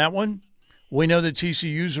rooster on that one. We know that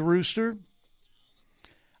TCU's a rooster.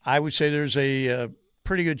 I would say there's a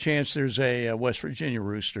pretty good chance there's a West Virginia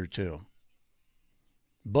rooster too.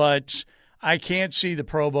 But I can't see the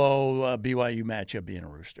Provo BYU matchup being a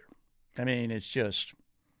rooster. I mean, it's just,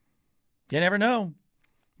 you never know.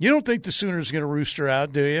 You don't think the Sooners are going to rooster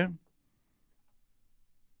out, do you?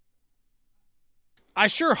 I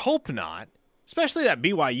sure hope not, especially that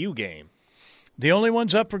BYU game. The only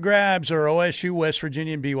ones up for grabs are OSU, West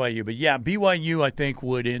Virginia, and BYU. But, yeah, BYU, I think,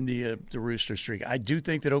 would end the rooster streak. I do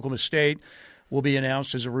think that Oklahoma State will be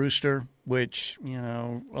announced as a rooster, which,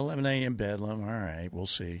 11 a.m. bedlam. All right, we'll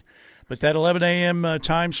see. But that 11 a.m.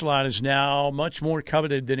 Time slot is now much more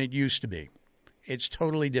coveted than it used to be. It's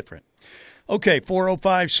totally different. Okay,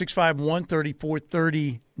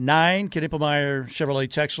 405-651-3439, Knippelmeyer Chevrolet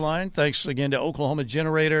text line. Thanks again to Oklahoma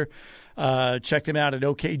Generator. Check them out at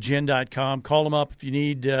okgen.com. Call them up if you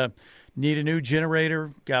need a new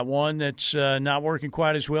generator. Got one that's not working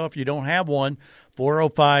quite as well. If you don't have one,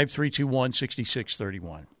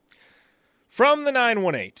 405-321-6631. From the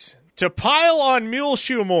 918, to pile on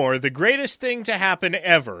Muleshoe Moore, the greatest thing to happen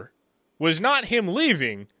ever was not him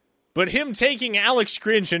leaving, but him taking Alex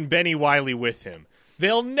Grinch and Benny Wiley with him.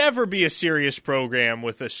 They'll never be a serious program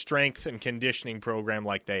with a strength and conditioning program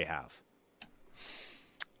like they have.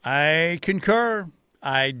 I concur.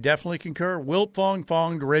 I definitely concur. Wilt Fong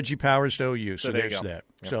to Reggie Powers to OU. So there's that.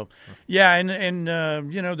 Yep. So, yeah, and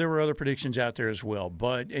there were other predictions out there as well.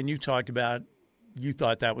 And you talked about, you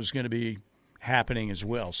thought that was going to be happening as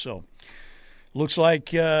well. So, looks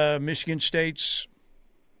like Michigan State's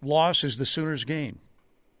loss is the Sooners' gain.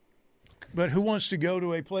 But who wants to go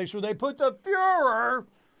to a place where they put the Fuhrer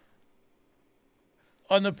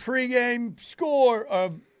on the pregame score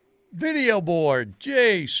video board?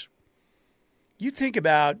 Jeez. You think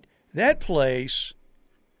about that place,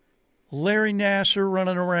 Larry Nassar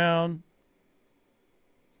running around,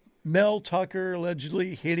 Mel Tucker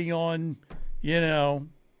allegedly hitting on,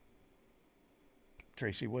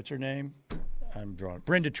 Tracy, what's her name? I'm drawing.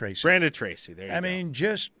 Brenda Tracy. There you go. I mean,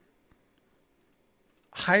 just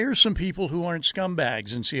hire some people who aren't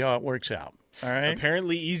scumbags and see how it works out. All right.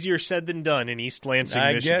 Apparently easier said than done in East Lansing,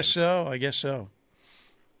 Michigan. I guess so.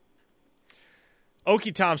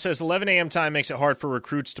 Okie Tom says 11 a.m. time makes it hard for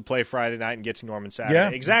recruits to play Friday night and get to Norman Saturday. Yeah.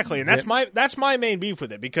 Exactly, and that's my main beef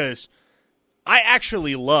with it, because I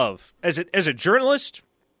actually love, as a journalist,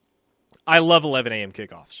 I love 11 a.m.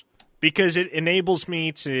 kickoffs because it enables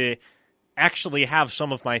me to actually have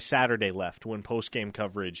some of my Saturday left when post-game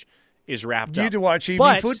coverage is wrapped up. You need to watch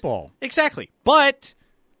evening football. Exactly. But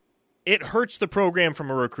it hurts the program from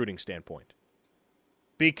a recruiting standpoint.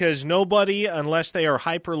 Because nobody, unless they are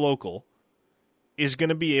hyper-local, is going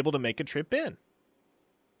to be able to make a trip in.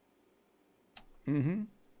 Mm-hmm.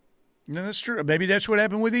 No, that's true. Maybe that's what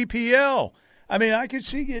happened with EPL. I mean, I could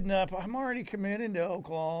see getting up. I'm already committed to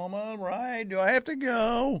Oklahoma, right? Do I have to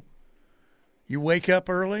go? You wake up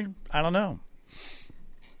early? I don't know.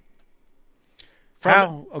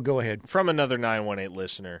 Go ahead. From another 918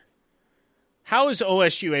 listener. How is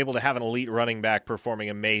OSU able to have an elite running back performing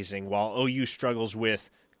amazing while OU struggles with,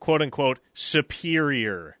 quote-unquote,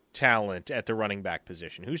 superior talent at the running back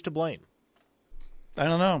position? Who's to blame? I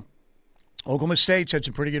don't know. Oklahoma State's had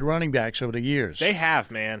some pretty good running backs over the years. They have,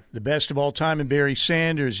 man. The best of all time in Barry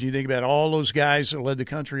Sanders. You think about all those guys that led the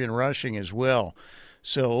country in rushing as well.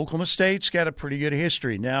 So Oklahoma State's got a pretty good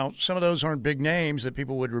history. Now, some of those aren't big names that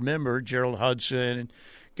people would remember, Gerald Hudson and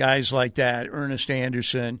guys like that, Ernest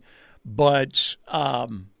Anderson. But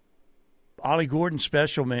Ollie Gordon's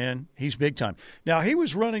special, man. He's big time. Now, he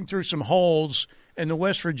was running through some holes, and the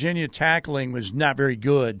West Virginia tackling was not very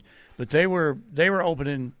good. But they were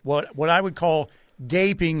opening what I would call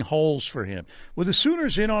gaping holes for him. Were the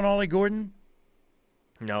Sooners in on Ollie Gordon?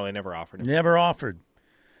 No, they never offered him. Never offered.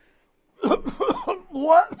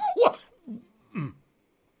 What?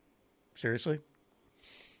 Seriously?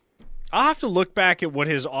 I'll have to look back at what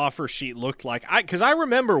his offer sheet looked like. Because I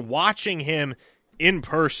remember watching him in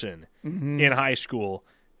person in high school,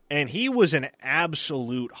 and he was an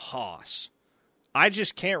absolute hoss. I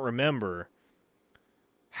just can't remember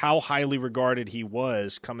how highly regarded he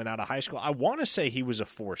was coming out of high school. I want to say he was a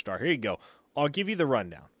 4-star. Here you go. I'll give you the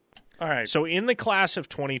rundown. All right. So in the class of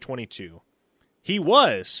 2022, he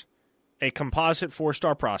was a composite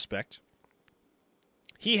 4-star prospect.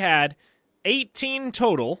 He had 18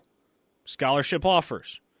 total scholarship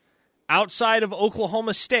offers outside of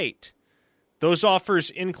Oklahoma State. Those offers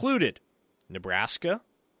included Nebraska,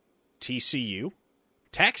 TCU,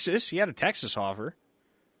 Texas. He had a Texas offer.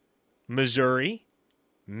 Missouri,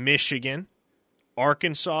 Michigan,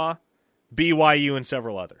 Arkansas, BYU, and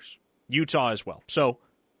several others. Utah as well. So,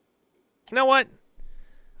 you know what?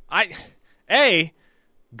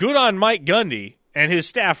 Good on Mike Gundy and his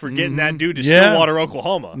staff for getting that dude to Stillwater,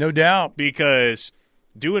 Oklahoma. No doubt. Because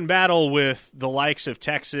doing battle with the likes of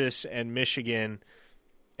Texas and Michigan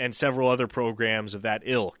and several other programs of that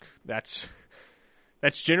ilk, that's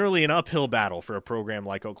generally an uphill battle for a program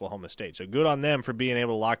like Oklahoma State. So good on them for being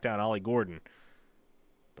able to lock down Ollie Gordon.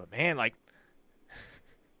 But, man,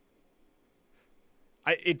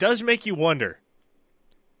 it does make you wonder.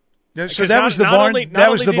 So that was the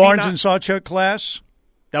Barnes and Sawchuk class?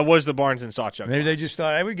 That was the Barnes and Sawchuk Maybe class. they just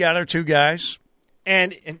thought, hey, we got our two guys.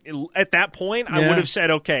 And at that point, I would have said,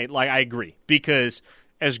 okay, I agree. Because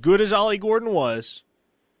as good as Ollie Gordon was,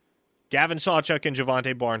 Gavin Sawchuk and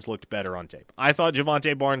Javonte Barnes looked better on tape. I thought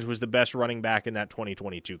Javonte Barnes was the best running back in that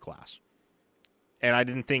 2022 class. And I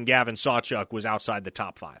didn't think Gavin Sawchuk was outside the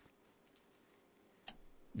top 5.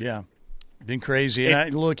 Yeah. Been crazy.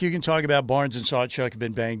 And look, you can talk about Barnes and Sawchuk have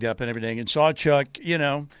been banged up and everything. And Sawchuk,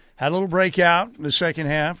 had a little breakout in the second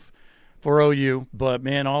half for OU. But,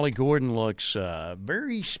 man, Ollie Gordon looks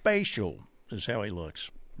very spatial is how he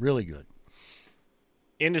looks. Really good.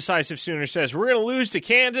 Indecisive Sooner says, we're going to lose to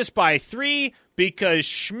Kansas by 3 because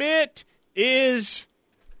Schmidt is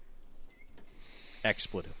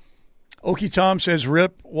expletive. Okie Tom says,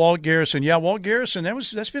 rip Walt Garrison. Yeah, Walt Garrison,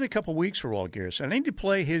 that's been a couple weeks for Walt Garrison. I need to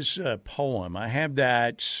play his poem. I have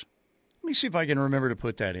that. Let me see if I can remember to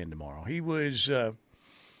put that in tomorrow. He was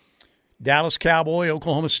Dallas Cowboy,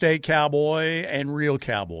 Oklahoma State Cowboy, and real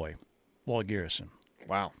Cowboy, Walt Garrison.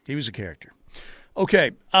 Wow. He was a character.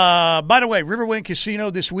 Okay. By the way, Riverwind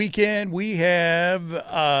Casino this weekend, we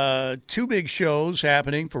have 2 big shows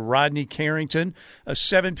happening for Rodney Carrington, a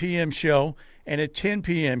 7 p.m. show and a 10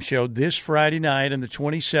 p.m. show this Friday night on the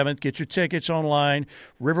 27th. Get your tickets online,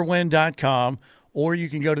 riverwind.com, or you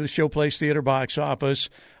can go to the Showplace Theater box office.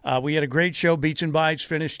 We had a great show. Beats and Bites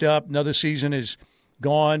finished up. Another season is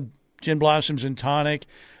gone. Gin Blossoms and Tonic.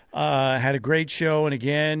 Had a great show, and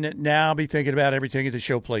again, now be thinking about everything at the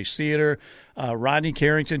Showplace Theater. Rodney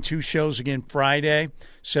Carrington, 2 shows again Friday,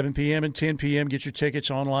 7 p.m. and 10 p.m. Get your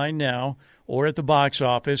tickets online now or at the box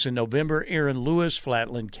office. In November, Aaron Lewis,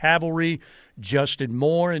 Flatland Cavalry, Justin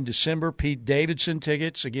Moore. In December, Pete Davidson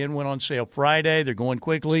tickets, again, went on sale Friday. They're going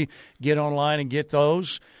quickly. Get online and get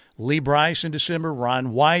those. Lee Bryce in December,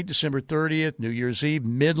 Ron White, December 30th, New Year's Eve,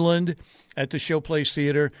 Midland at the Showplace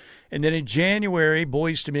Theater. And then in January,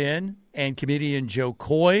 Boyz II Men and comedian Joe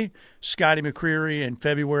Coy, Scotty McCreery in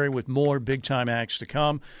February with more big-time acts to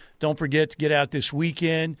come. Don't forget to get out this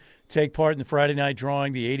weekend, take part in the Friday night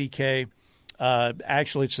drawing, the $80K.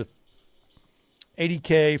 Actually, it's the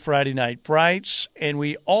 $80K Friday Night Frights. And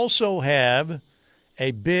we also have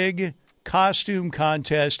a big costume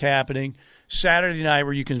contest happening Saturday night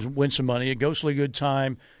where you can win some money. A Ghostly Good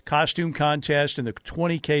Time costume contest and the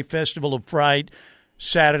 $20K Festival of Fright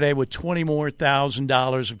Saturday with $20,000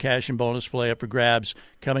 more of cash and bonus play up for grabs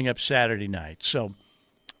coming up Saturday night. So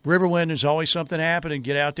Riverwind, there's always something happening.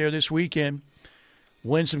 Get out there this weekend.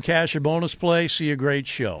 Win some cash or bonus play. See a great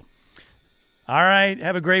show. All right.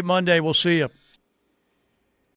 Have a great Monday. We'll see you.